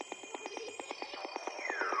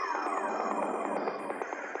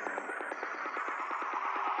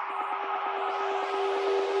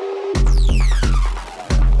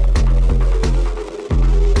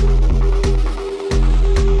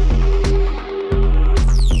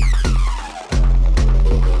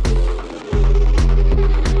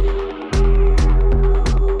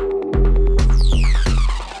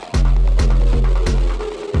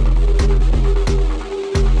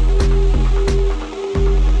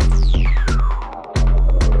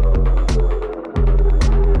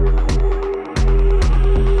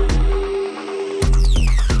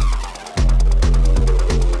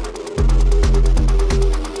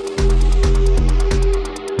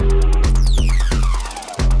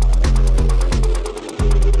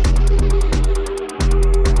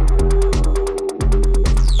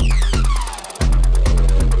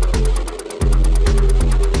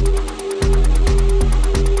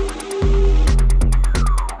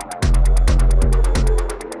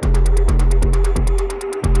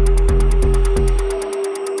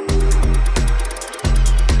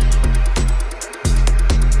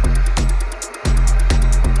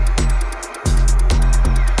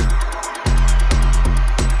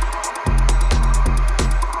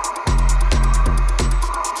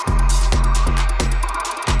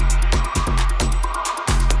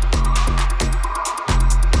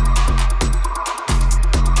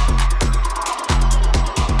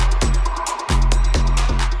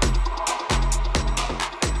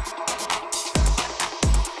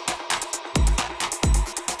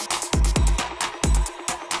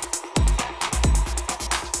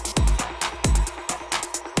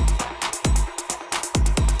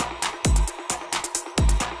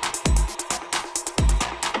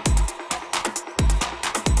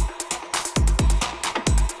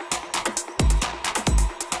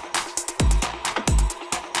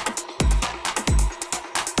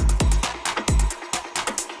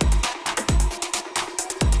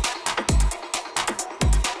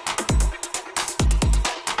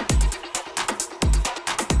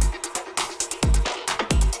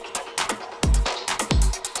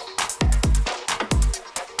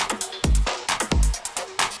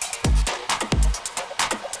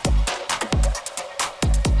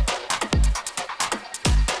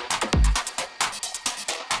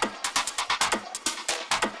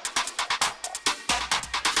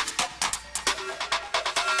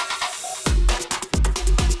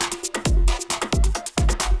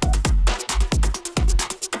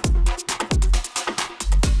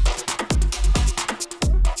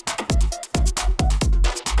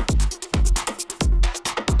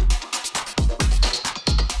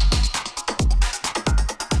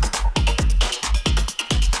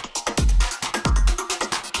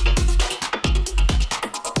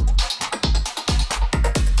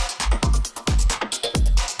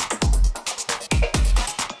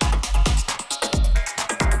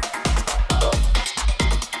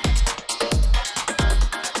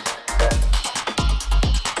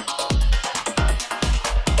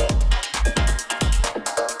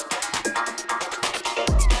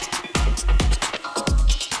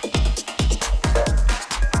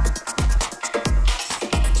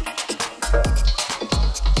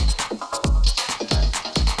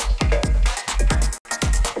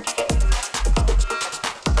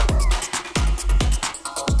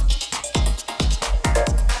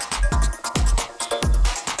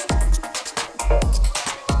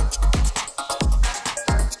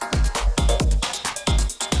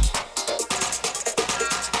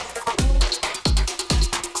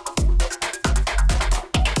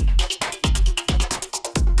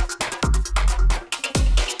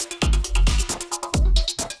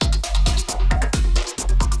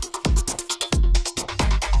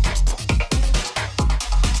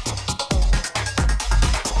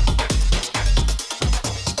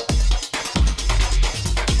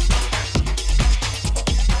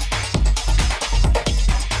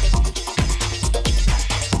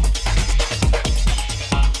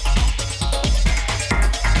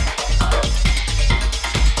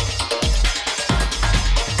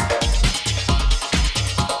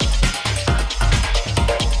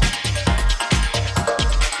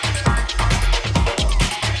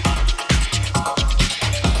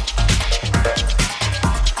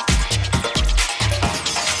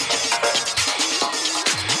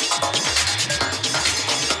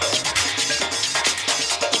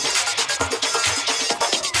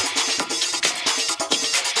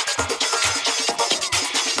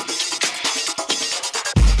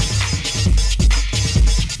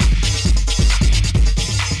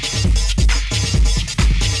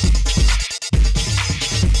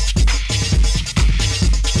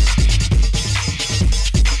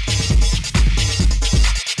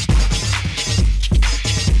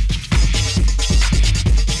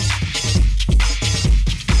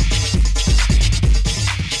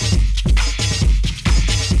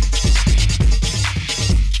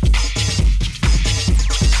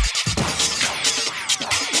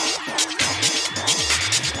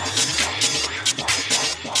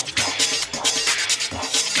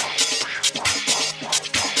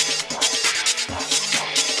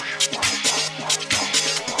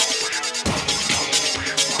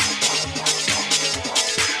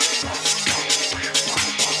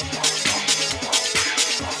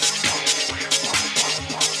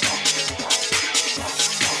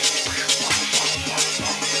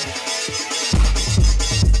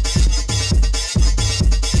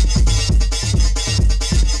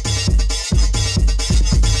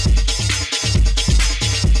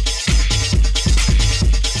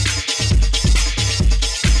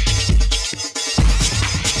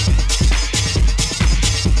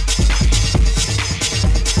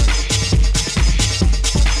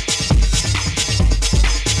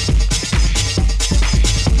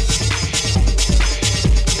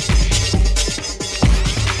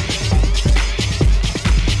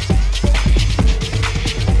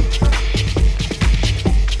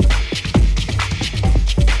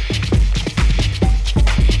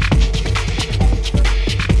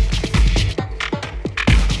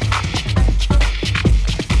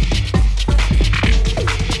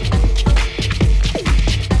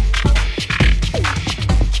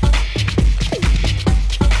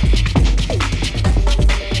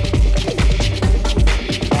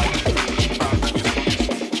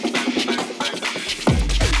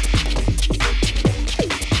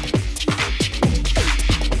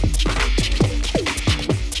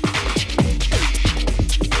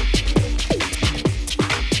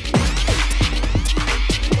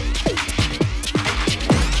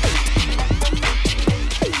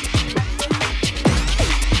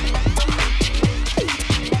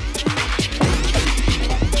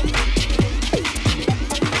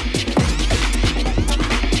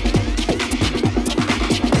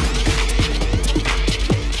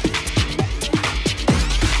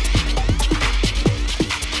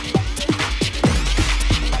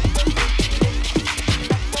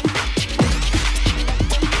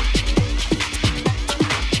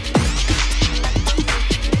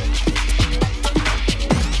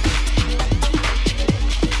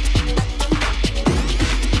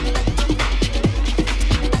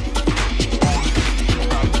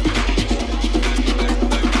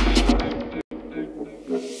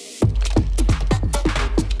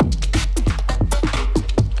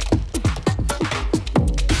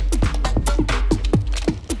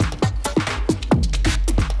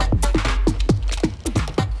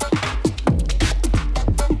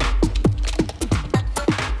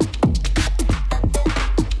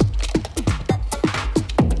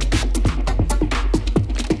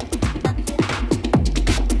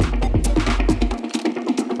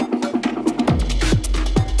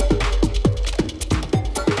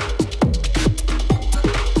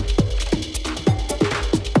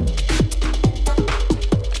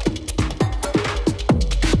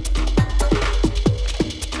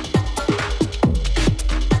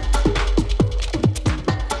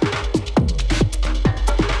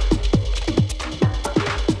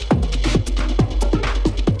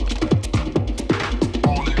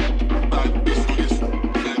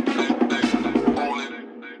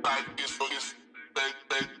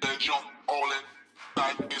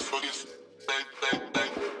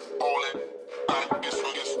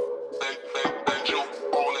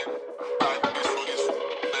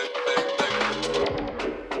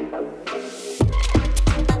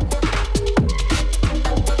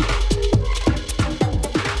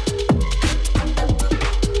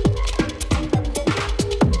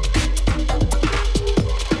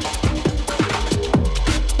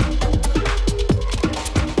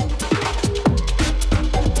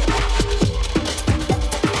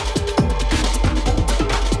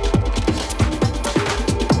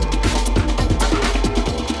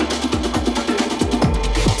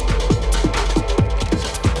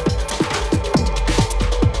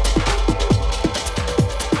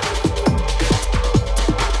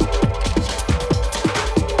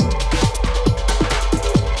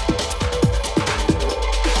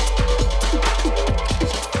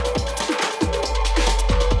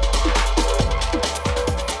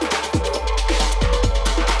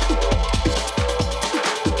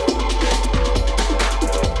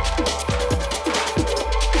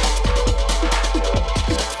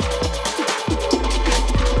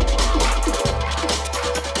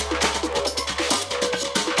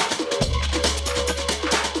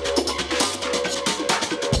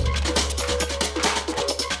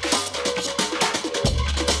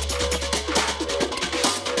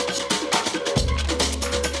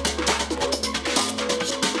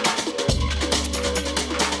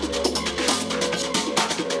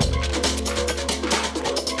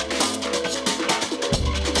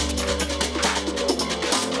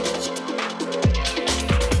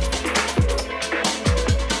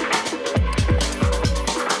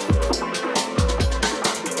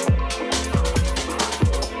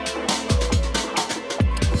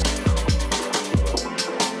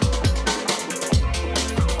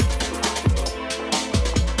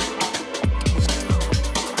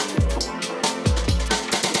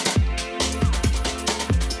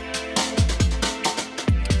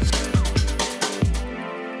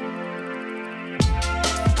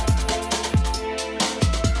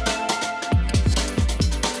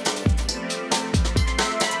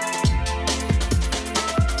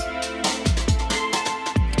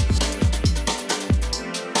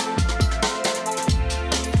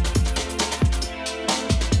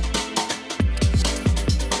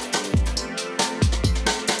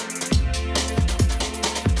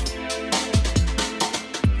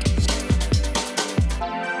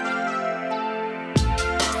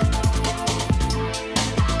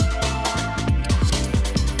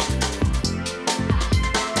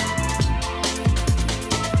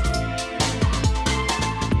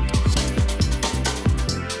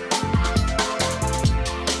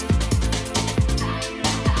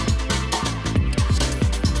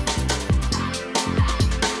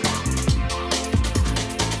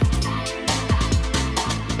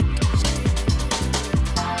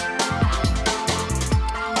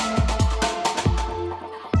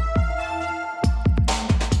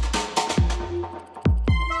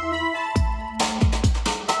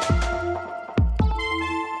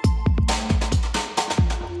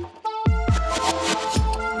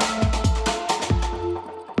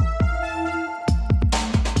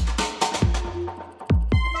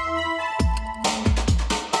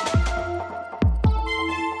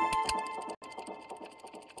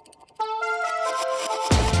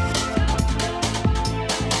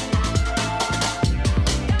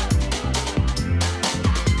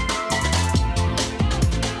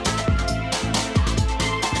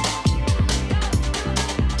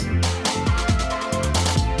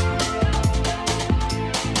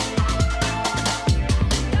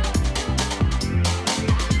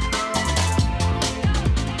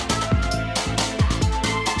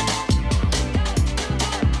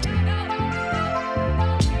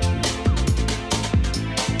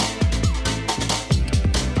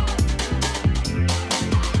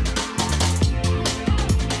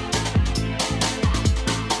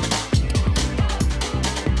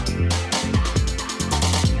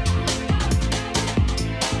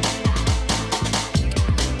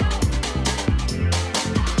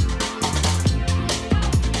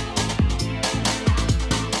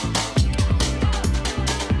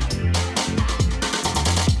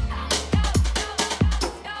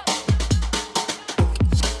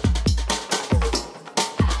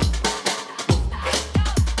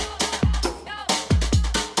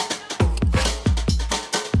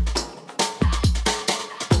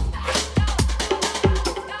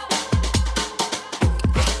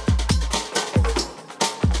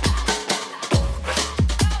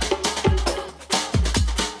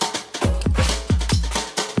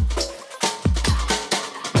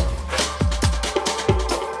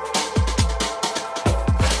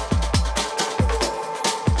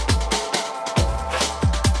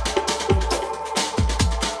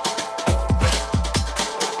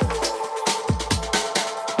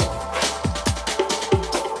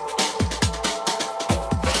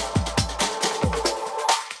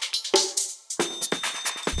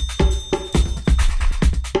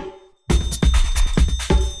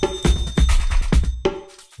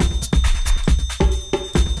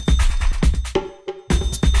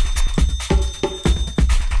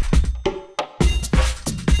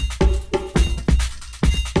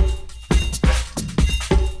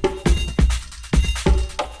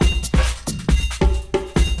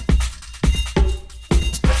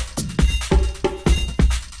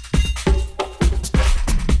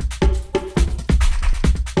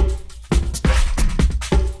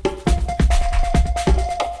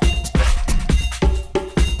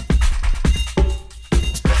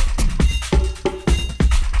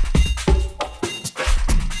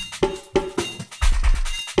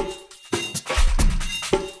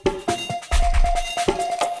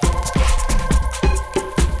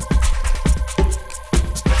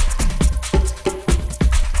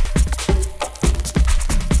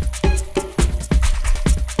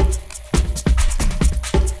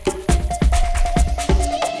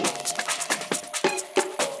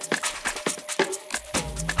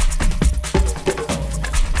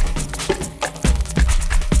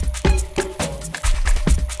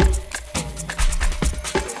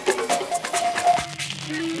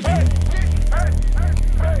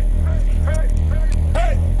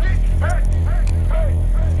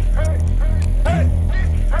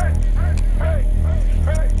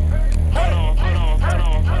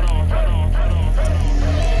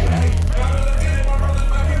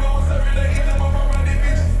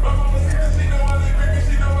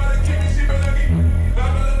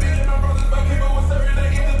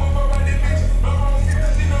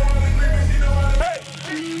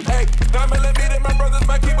 Diamond let me that my brothers,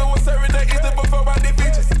 my keeper was serving the ether before I did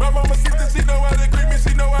features. My mama sister, she know how to greet me,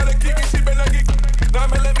 she know how to keep me, she better get.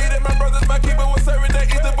 Diamond let me that my brothers, my keeper was serving the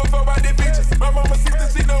ether before I did features. My mama sister,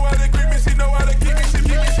 she know how to greet me, she know how to keep me, she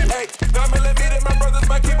keep me, she. Hey, Diamond let me that my brothers,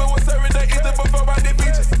 my keeper was serving the ether before I did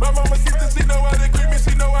features. My mama sister, she know how to greet me,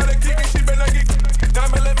 she know how to keep me, she better get.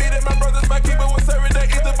 Diamond let me that my brothers, my keeper was serving the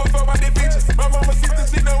ether before I did features. My mama sister,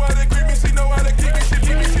 she know how to greet me, she know how to keep me, she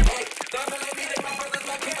keep me, she. Diamond let me that my brothers,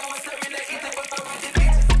 my keeper was serving the ether before I did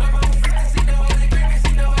features. My mama sister, she know how to greet me,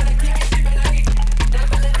 she know how to keep me, she better get.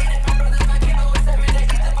 Diamond let me that my brothers, my keeper was serving the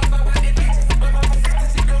ether before I did features. My mama sister,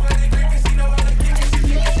 she know how to greet me, she know how to keep me, she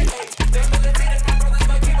keep me, she. Diamond let me that my brothers,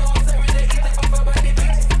 my keeper was serving the ether before I did features.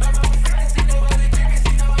 My mama sister, she know how to greet me,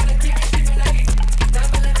 she know how to keep me, she better get.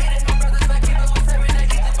 Diamond let me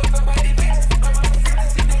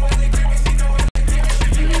that my brothers, my keeper was serving the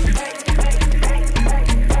ether before I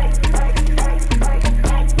did features. My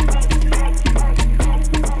mama sister, she know how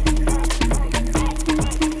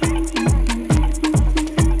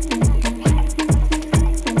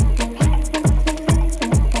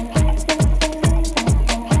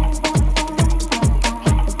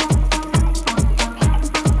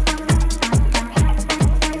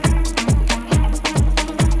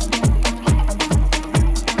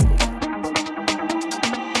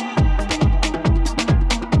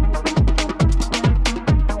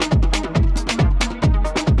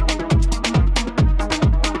greet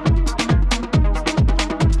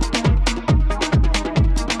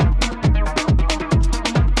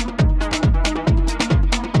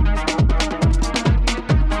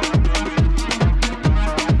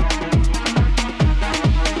me,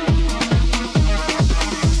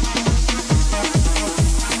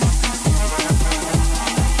 she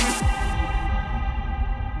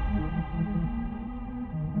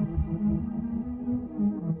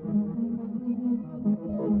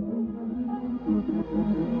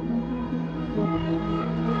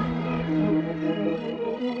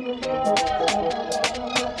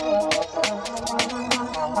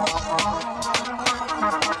how to keep me, she keep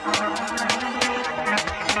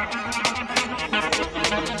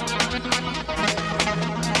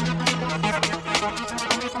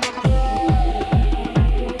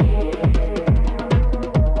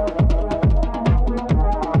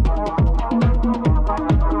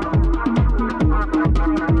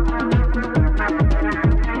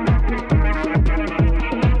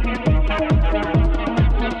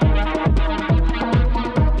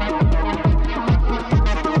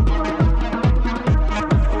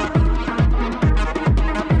me,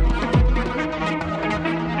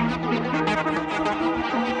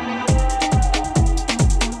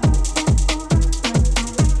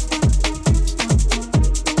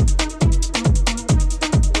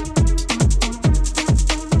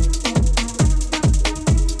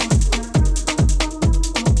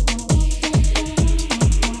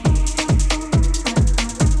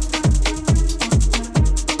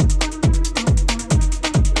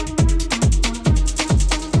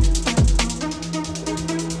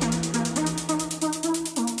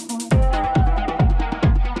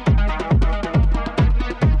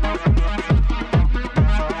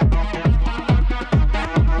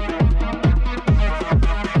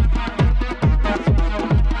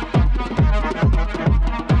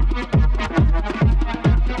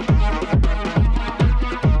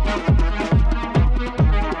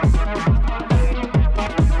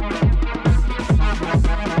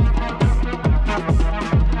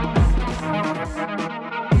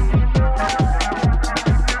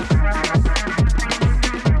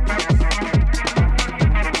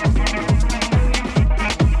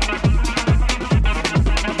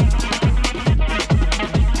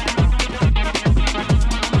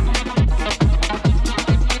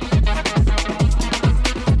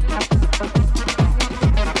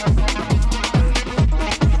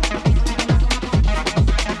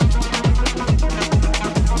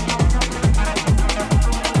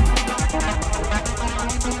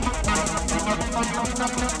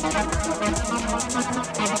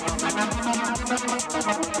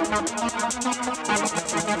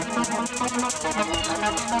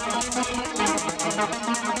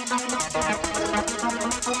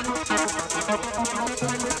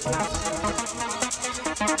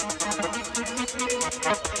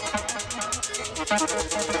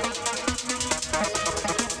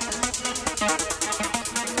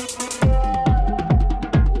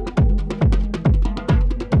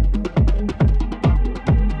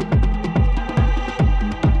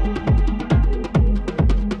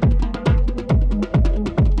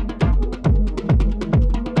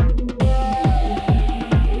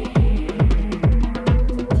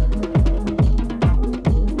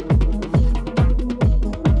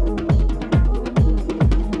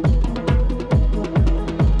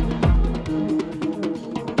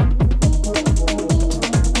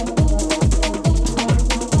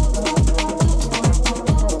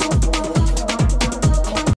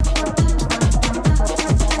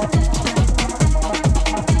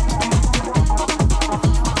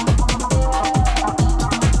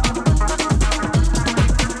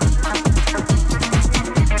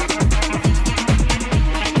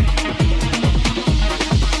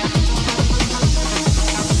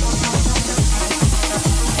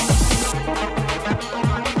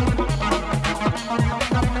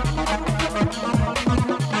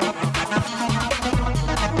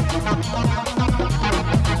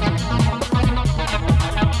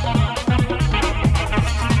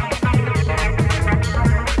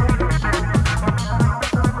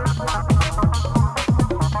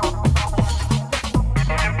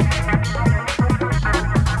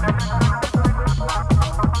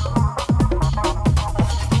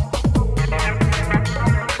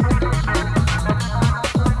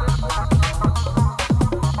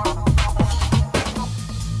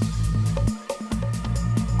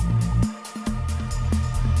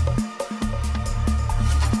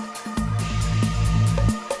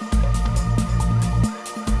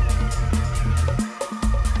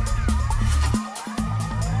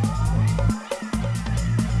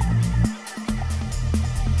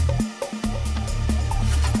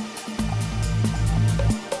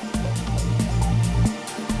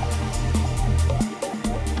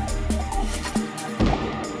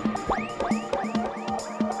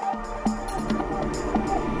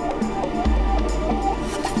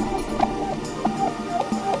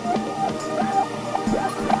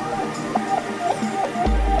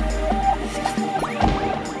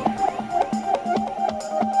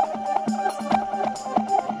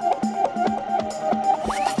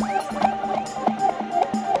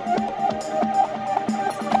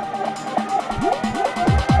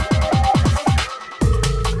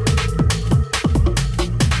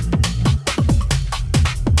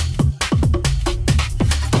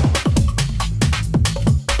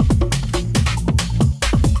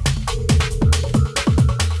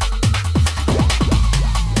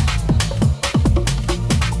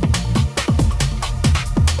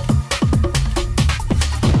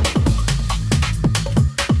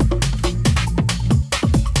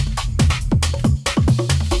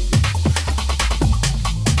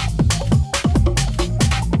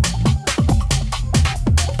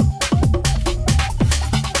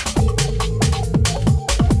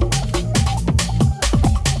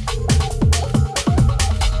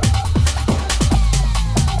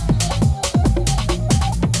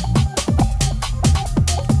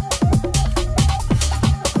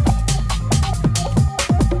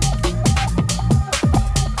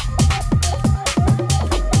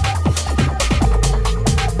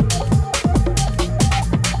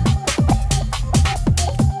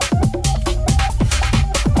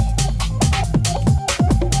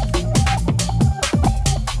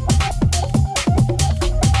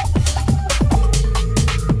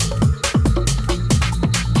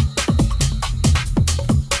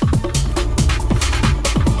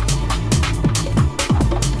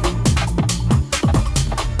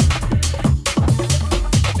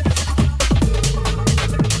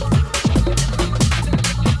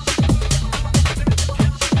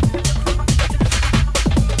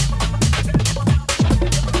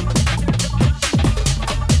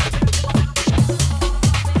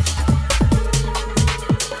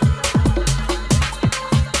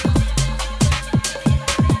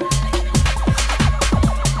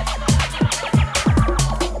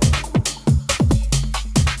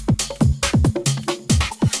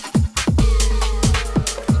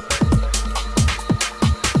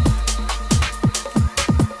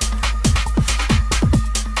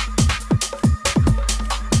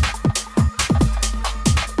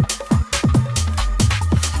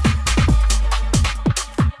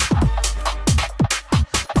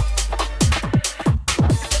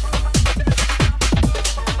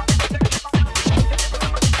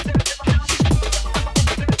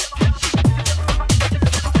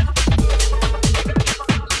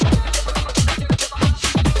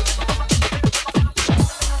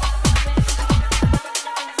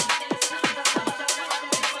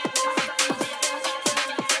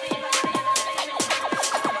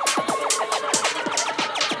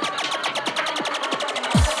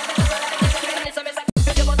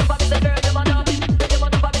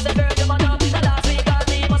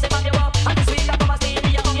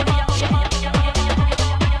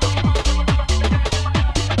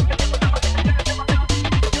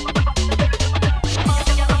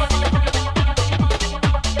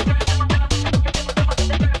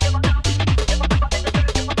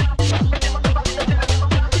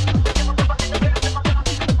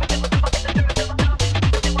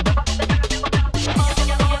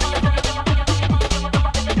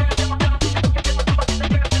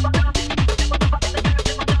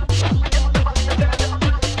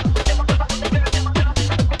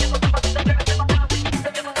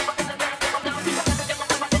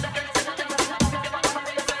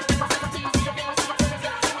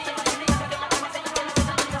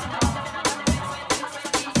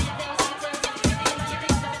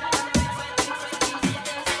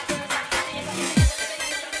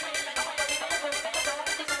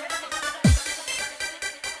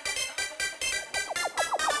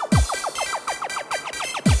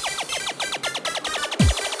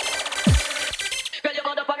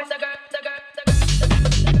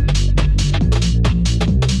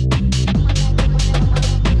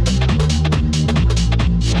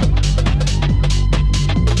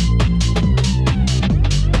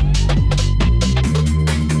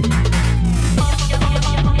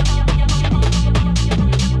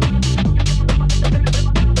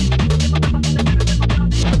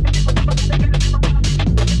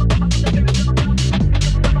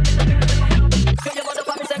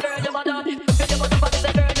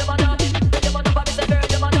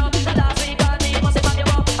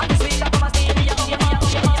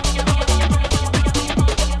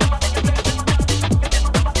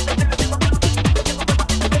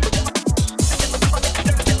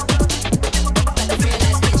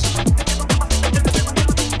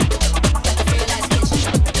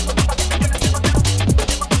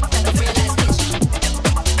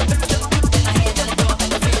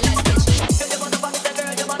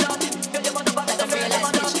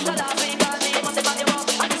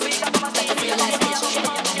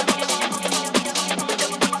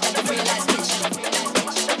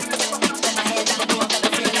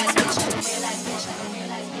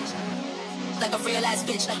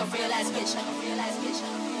 bitch, like a real ass bitch, like a real ass bitch,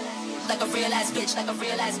 like a real ass bitch, like a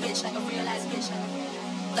real ass bitch, like a real ass bitch,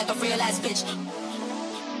 like a real ass bitch.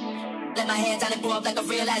 Let my hands down and go up like a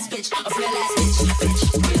real ass bitch, a real ass bitch,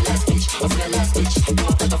 bitch, real ass bitch, a real ass bitch, go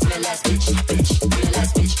up like a real ass bitch, bitch, real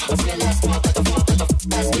ass bitch, a real ass, go up like a real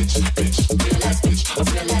ass bitch, bitch, real ass bitch, a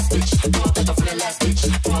real ass bitch, go up like a real ass bitch,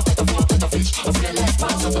 go up like a bitch, a real ass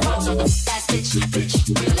bounce on the ass bitch, bitch,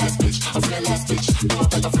 real ass bitch, a real ass bitch, go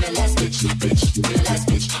up like a real ass bitch, bitch, real ass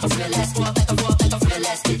bitch, a real ass, go up like a real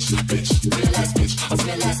ass bitch, bitch, real ass bitch, a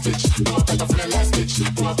real ass bitch, go up like a real ass bitch,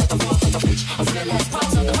 go up like a bitch, a real ass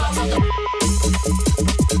bounce on the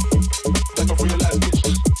like a real ass bitch.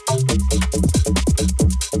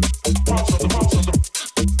 Bounce on the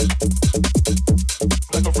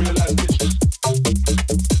like a real ass bitch.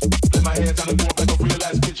 Let my hands down and go up like a real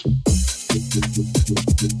ass bitch.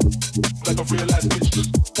 Like a real ass bitch.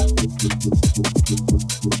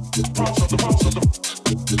 Bounce on the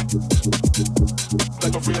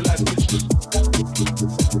like a real ass bitch.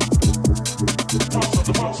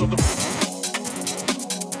 Bounce on the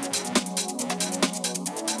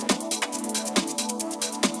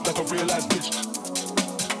like a real ass bitch.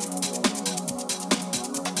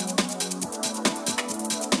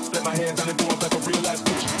 Let my hands down and go up like a real ass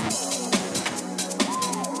bitch.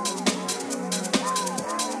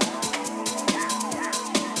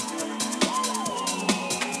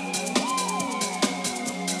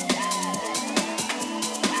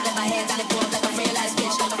 Let my hands down and go up like a real ass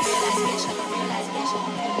bitch, like a real ass bitch, like a real ass bitch.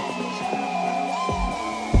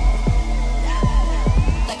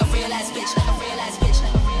 Like a real ass bitch, like a real ass bitch,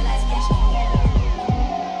 like a real ass bitch.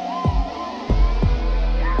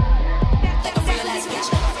 Like a real ass bitch,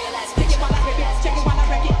 like a real ass bitch. Check it while I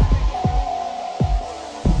wreck it.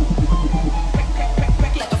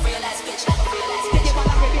 Like a real ass bitch, like a real ass bitch. Check it while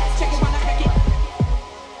I wreck it. Check it while I wreck it.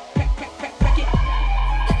 Wreck it.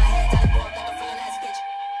 Let my hands down and go up like a real ass bitch.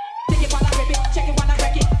 Check it while I wreck it. Check it while I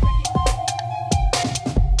wreck it.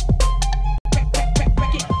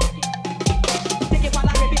 Wreck it. Check it while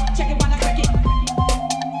I wreck it. Check it while I wreck it.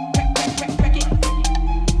 Wreck it.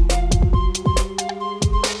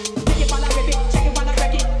 Check it while I wreck it. Check it while I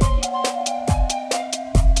wreck it.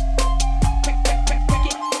 Wreck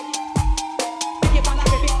it. Check it while I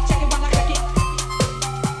wreck it. Check it while I wreck it.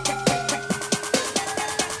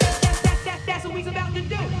 That's what we's about to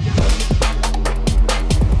do.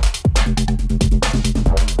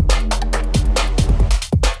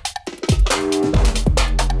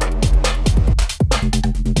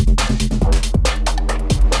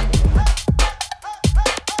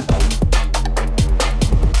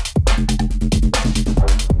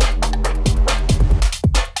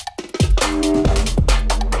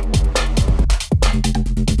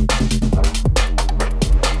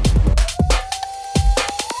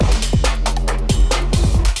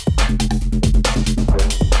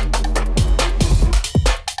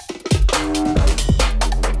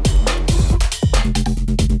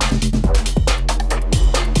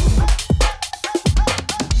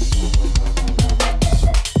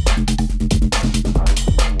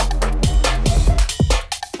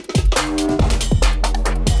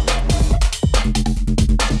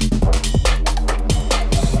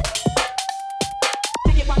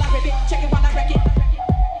 Check it while I wreck it. Check it while I wreck it.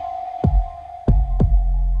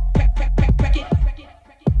 Wreck it.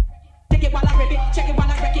 Check it while I wreck it. Check it while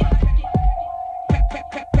I wreck it. Wreck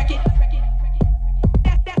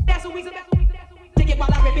it. That's what we's about. Check it while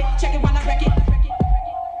I wreck it. Check it while I wreck it. Wreck it.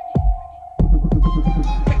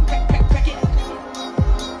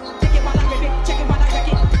 Check it while I wreck it. Check it while I wreck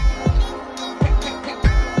it.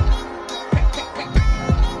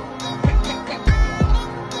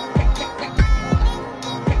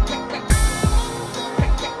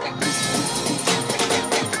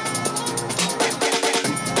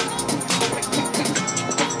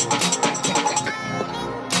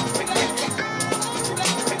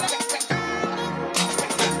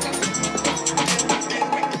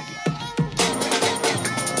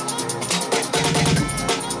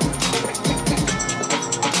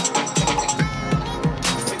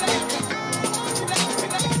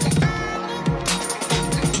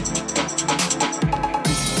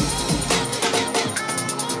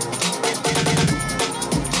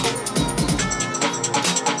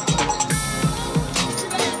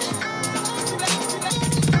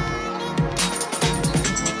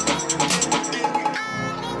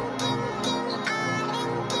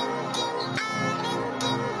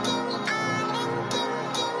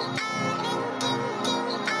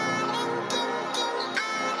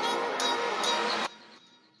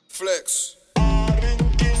 Flex.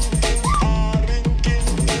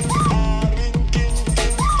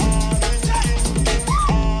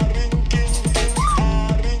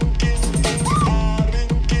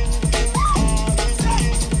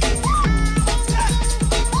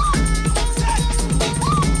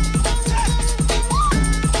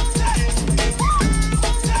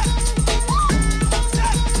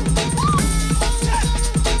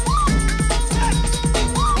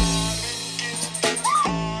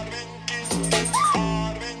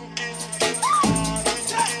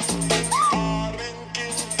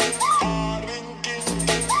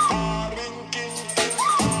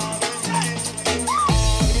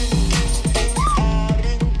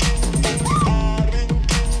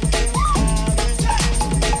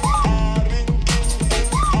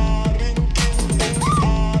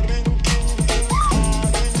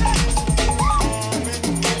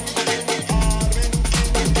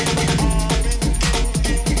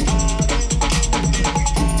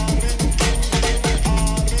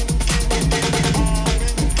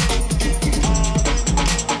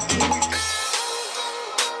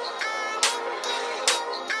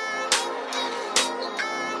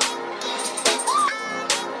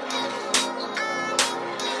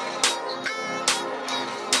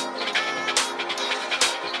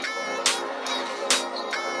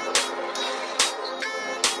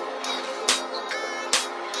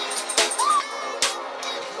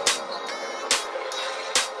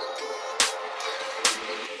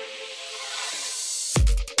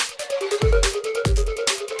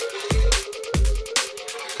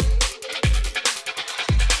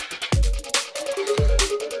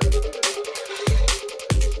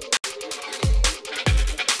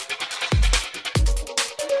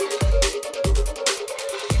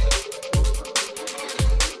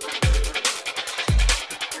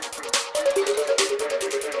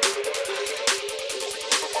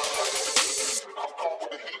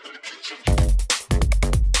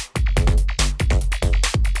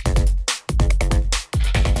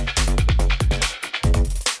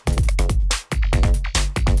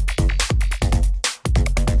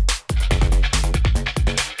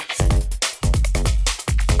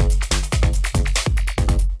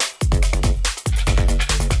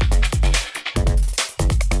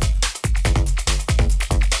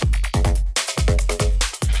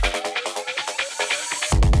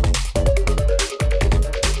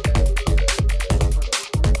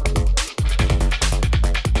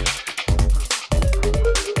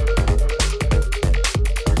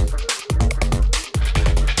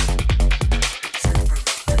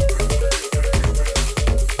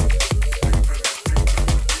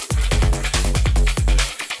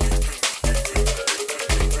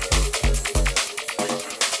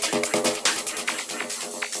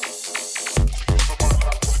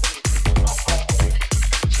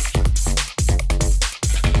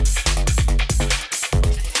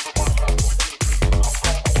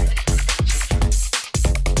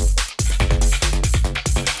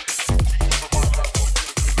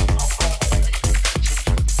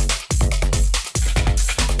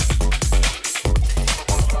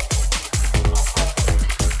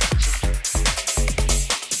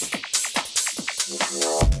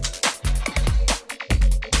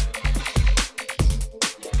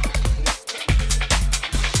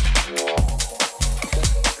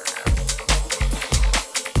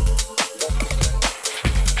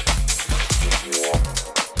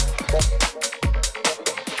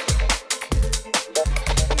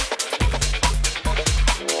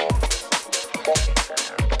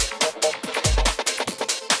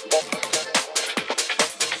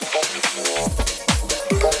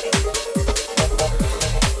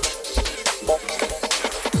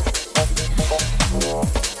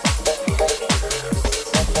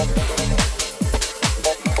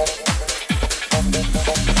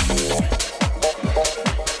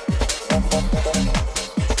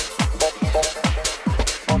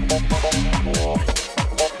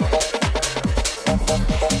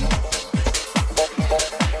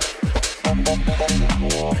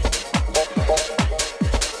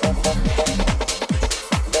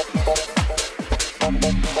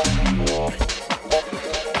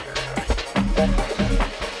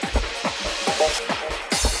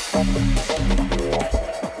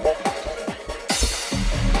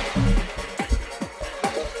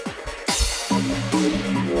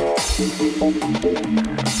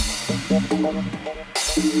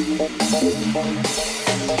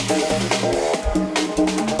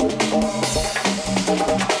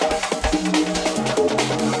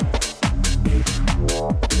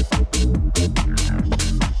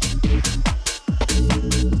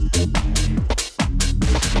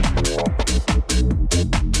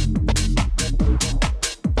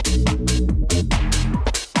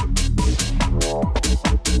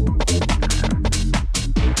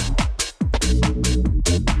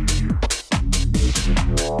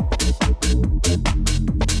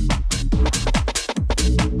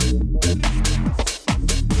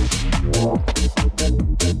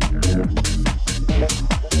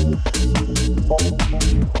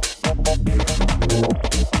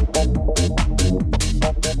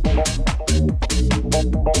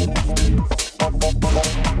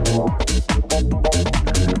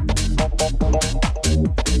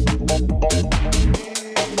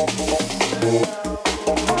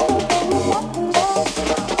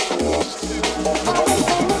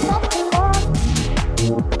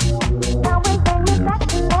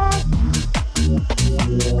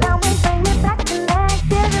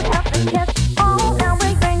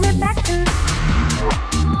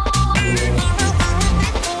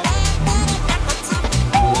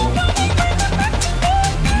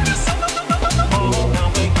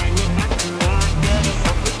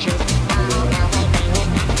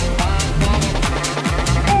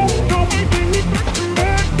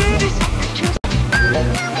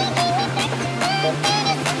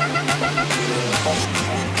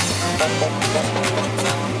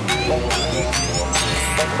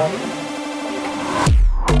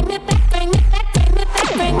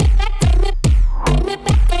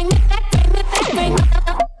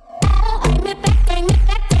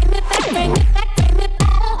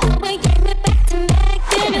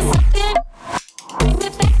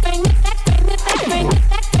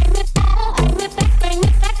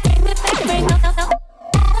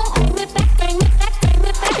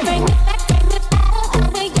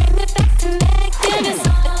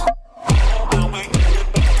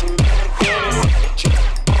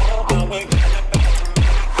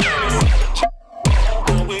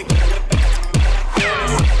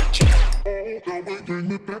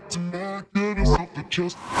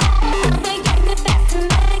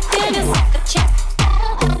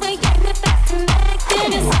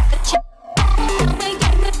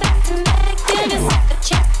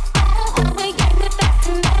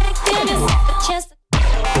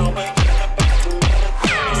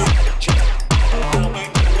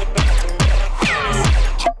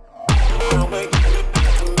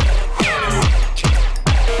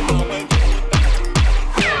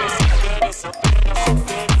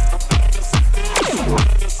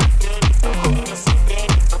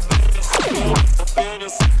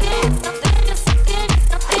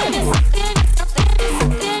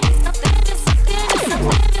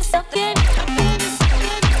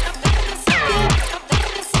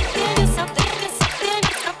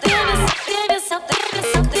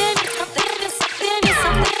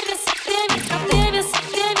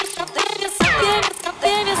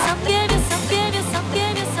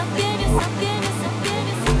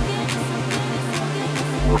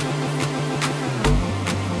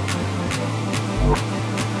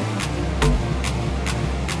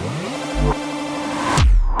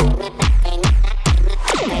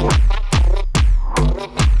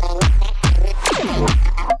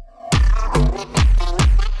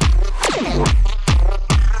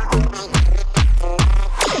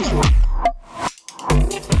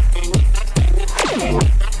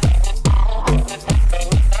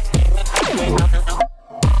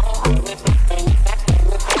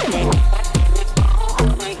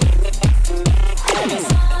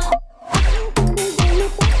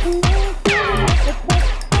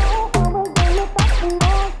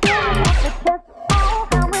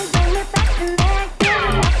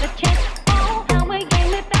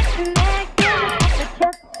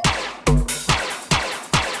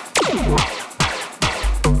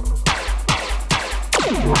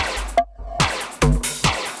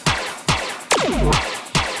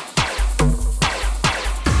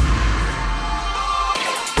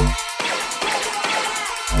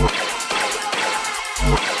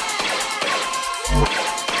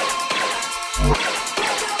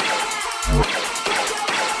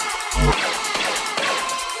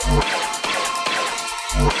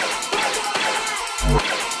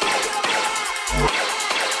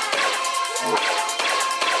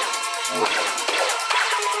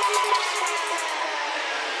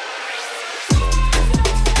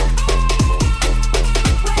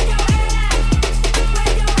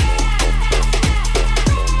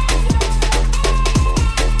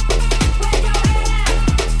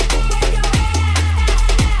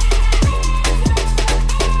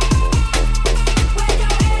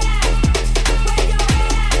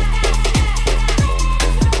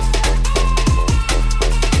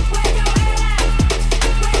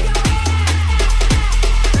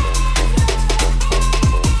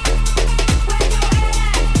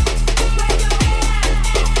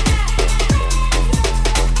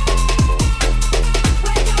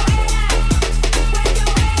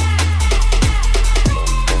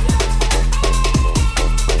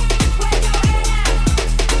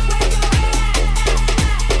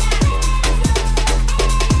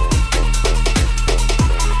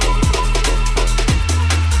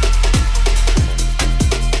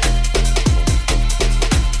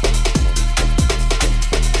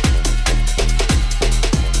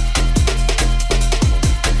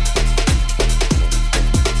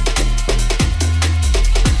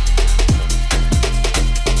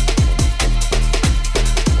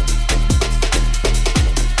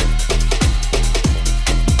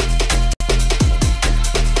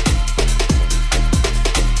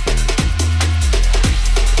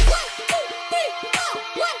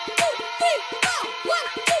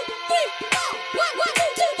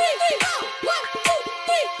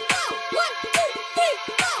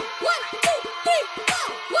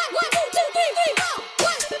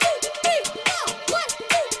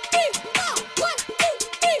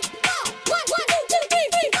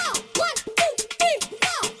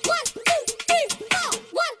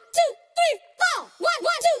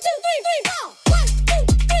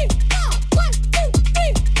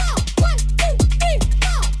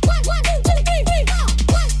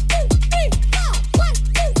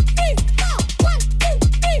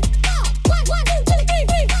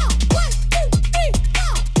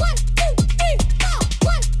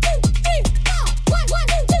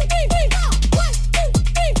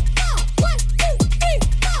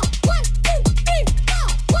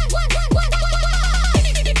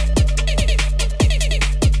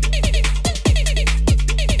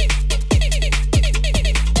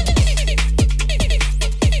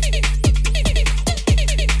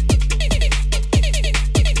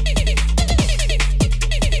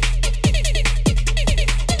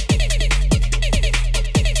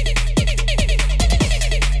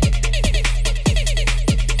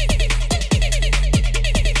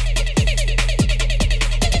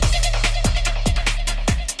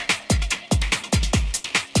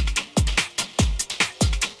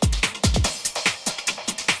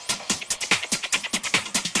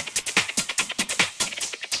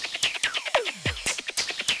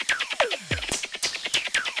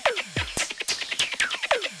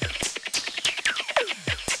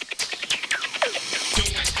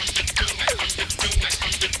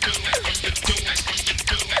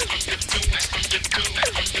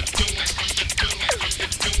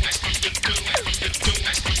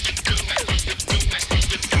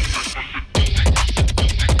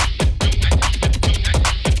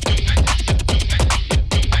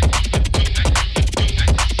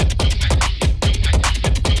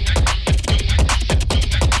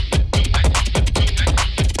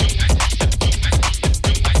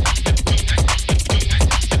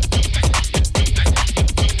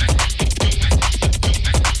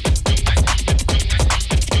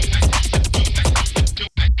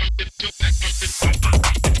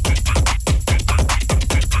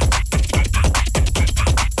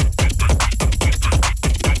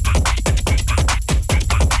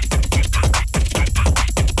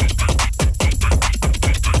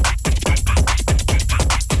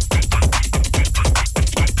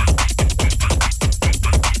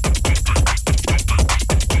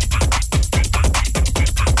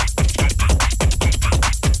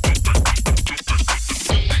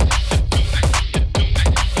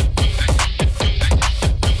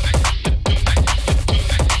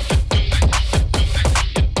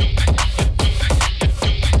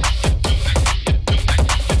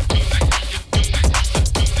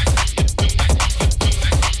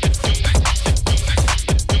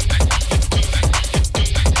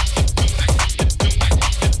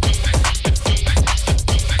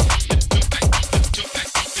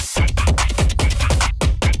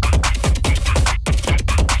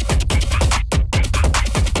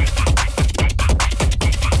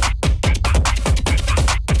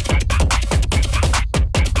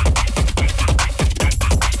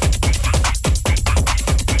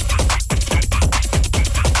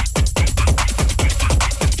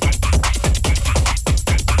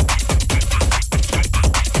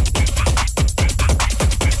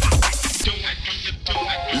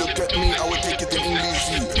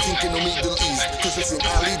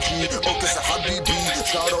 Mr. Habibi,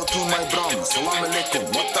 shout out to my drum. Salam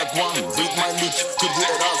alaikum, what that one? Read my lips, Kurdi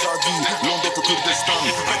Razadi, London to Kurdistan.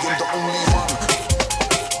 I am the only one.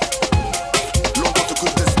 London to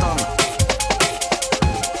Kurdistan.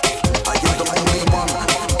 I am the only one.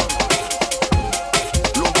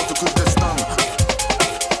 London to Kurdistan.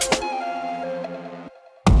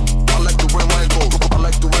 I like to wear my gold. I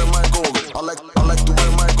like to wear my gold. I like to wear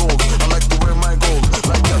my gold. I like to wear my gold.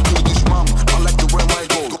 Like a Kurdish mom. I like to wear my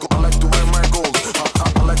gold. I like to wear my gold.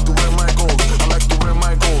 I like to wear my gold. I like to wear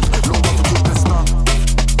my gold. London to Kurdistan.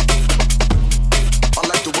 I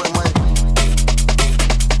like to wear my.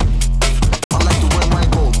 I like to wear my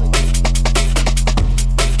gold.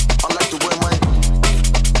 I like to wear my.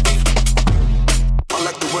 I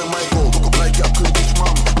like to wear my gold. Like a Kurdish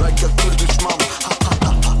mom. Like a Kurdish mom.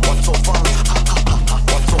 What's so fun?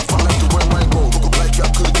 What's so fun? I like to wear my gold. Like a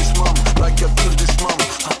Kurdish mom. Like a Kurdish mom.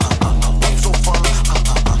 What's so fun?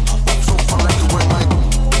 What's so fun? I like to wear my.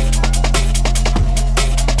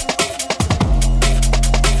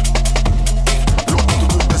 London to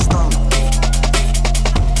Kurdistan.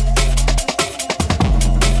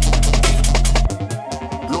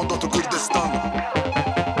 London to Kurdistan.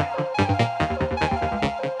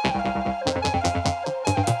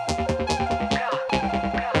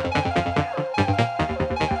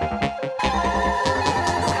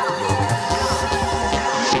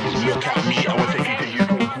 Look at me, I will take you to you.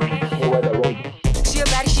 She a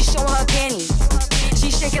baddie, she showing her panties. She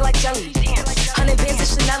shake it like jelly. 100 bands of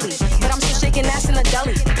Chanel-y, but I'm still shaking ass in the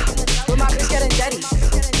deli. With my bitch getting dirty.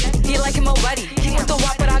 He like him already. He want the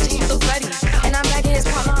wop, but I just want the Freddy. And I'm back in his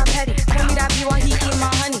partner, I'm petty. Call me that B while he eating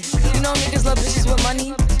my honey. You know niggas love bitches with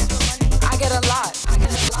money. I get a lot.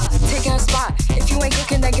 Taking a spot. If you ain't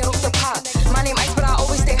cooking, then get off the pot. My name Ice, but I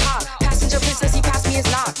always stay hot. Passenger princess, he passed me his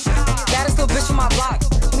knock. Baddest little bitch from my block.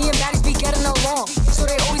 Me and baddies be getting along, so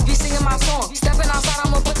they always be singing my song. Stepping outside,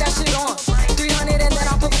 I'ma put that shit on. 300 and then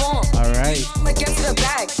I perform. All right. I'ma get to the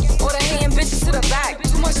bag. All the hating bitches to the back.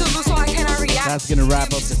 Too much to lose, so I cannot react. That's gonna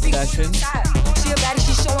wrap up the session. She a baddie,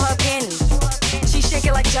 she showing her panties. She shake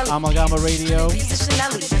it like jelly. Amalgama Radio, Piece of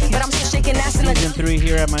Chanel-y, but I'm still shaking ass in the Season 3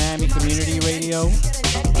 here at Miami Community Radio,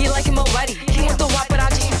 He like him already. He want the wop, but I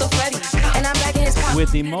just want the Freddy. And I'm back in his pocket.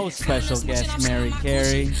 with the most special guest, Mary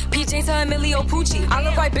Qrie. PJ to Emilio Pucci. I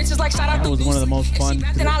love white bitches like shout out That to was one of the most fun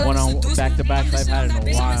one-on back-to-backs I've had in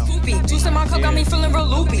a while. Juice in my cup got me feeling real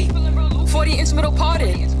loopy. 40-inch middle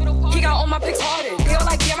parted. He got all my pics hearted. They all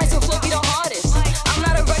like, yeah, my still flow be the hardest. I'm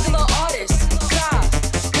not a regular artist.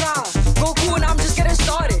 Go cool and I'm just getting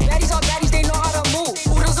started. Baddies are baddies, they know how to move.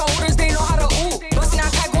 Oodles are oodles, they know how to ooh. Bustin'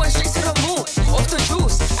 that pack going straight to the moon. Off the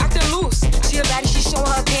juice, acting loose. She a baddie, she showing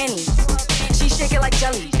her panties. She shake it like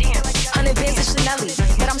jelly. 100 bands of Chanel-y,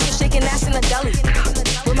 but I'm still shaking ass in the deli.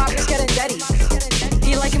 With my bitch getting dirty.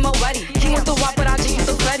 He like him already. He want the wop, but I just want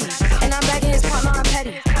the Freddy. And I'm back in his partner, I'm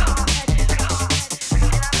petty.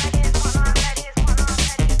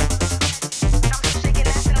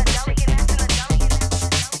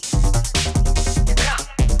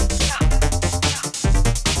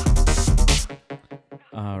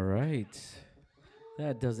 All right.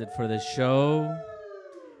 That does it for the show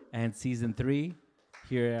and Season 3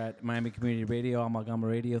 here at Miami Community Radio, Amalgama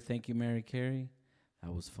Radio. Thank you, Mary Qrie.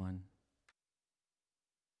 That was fun.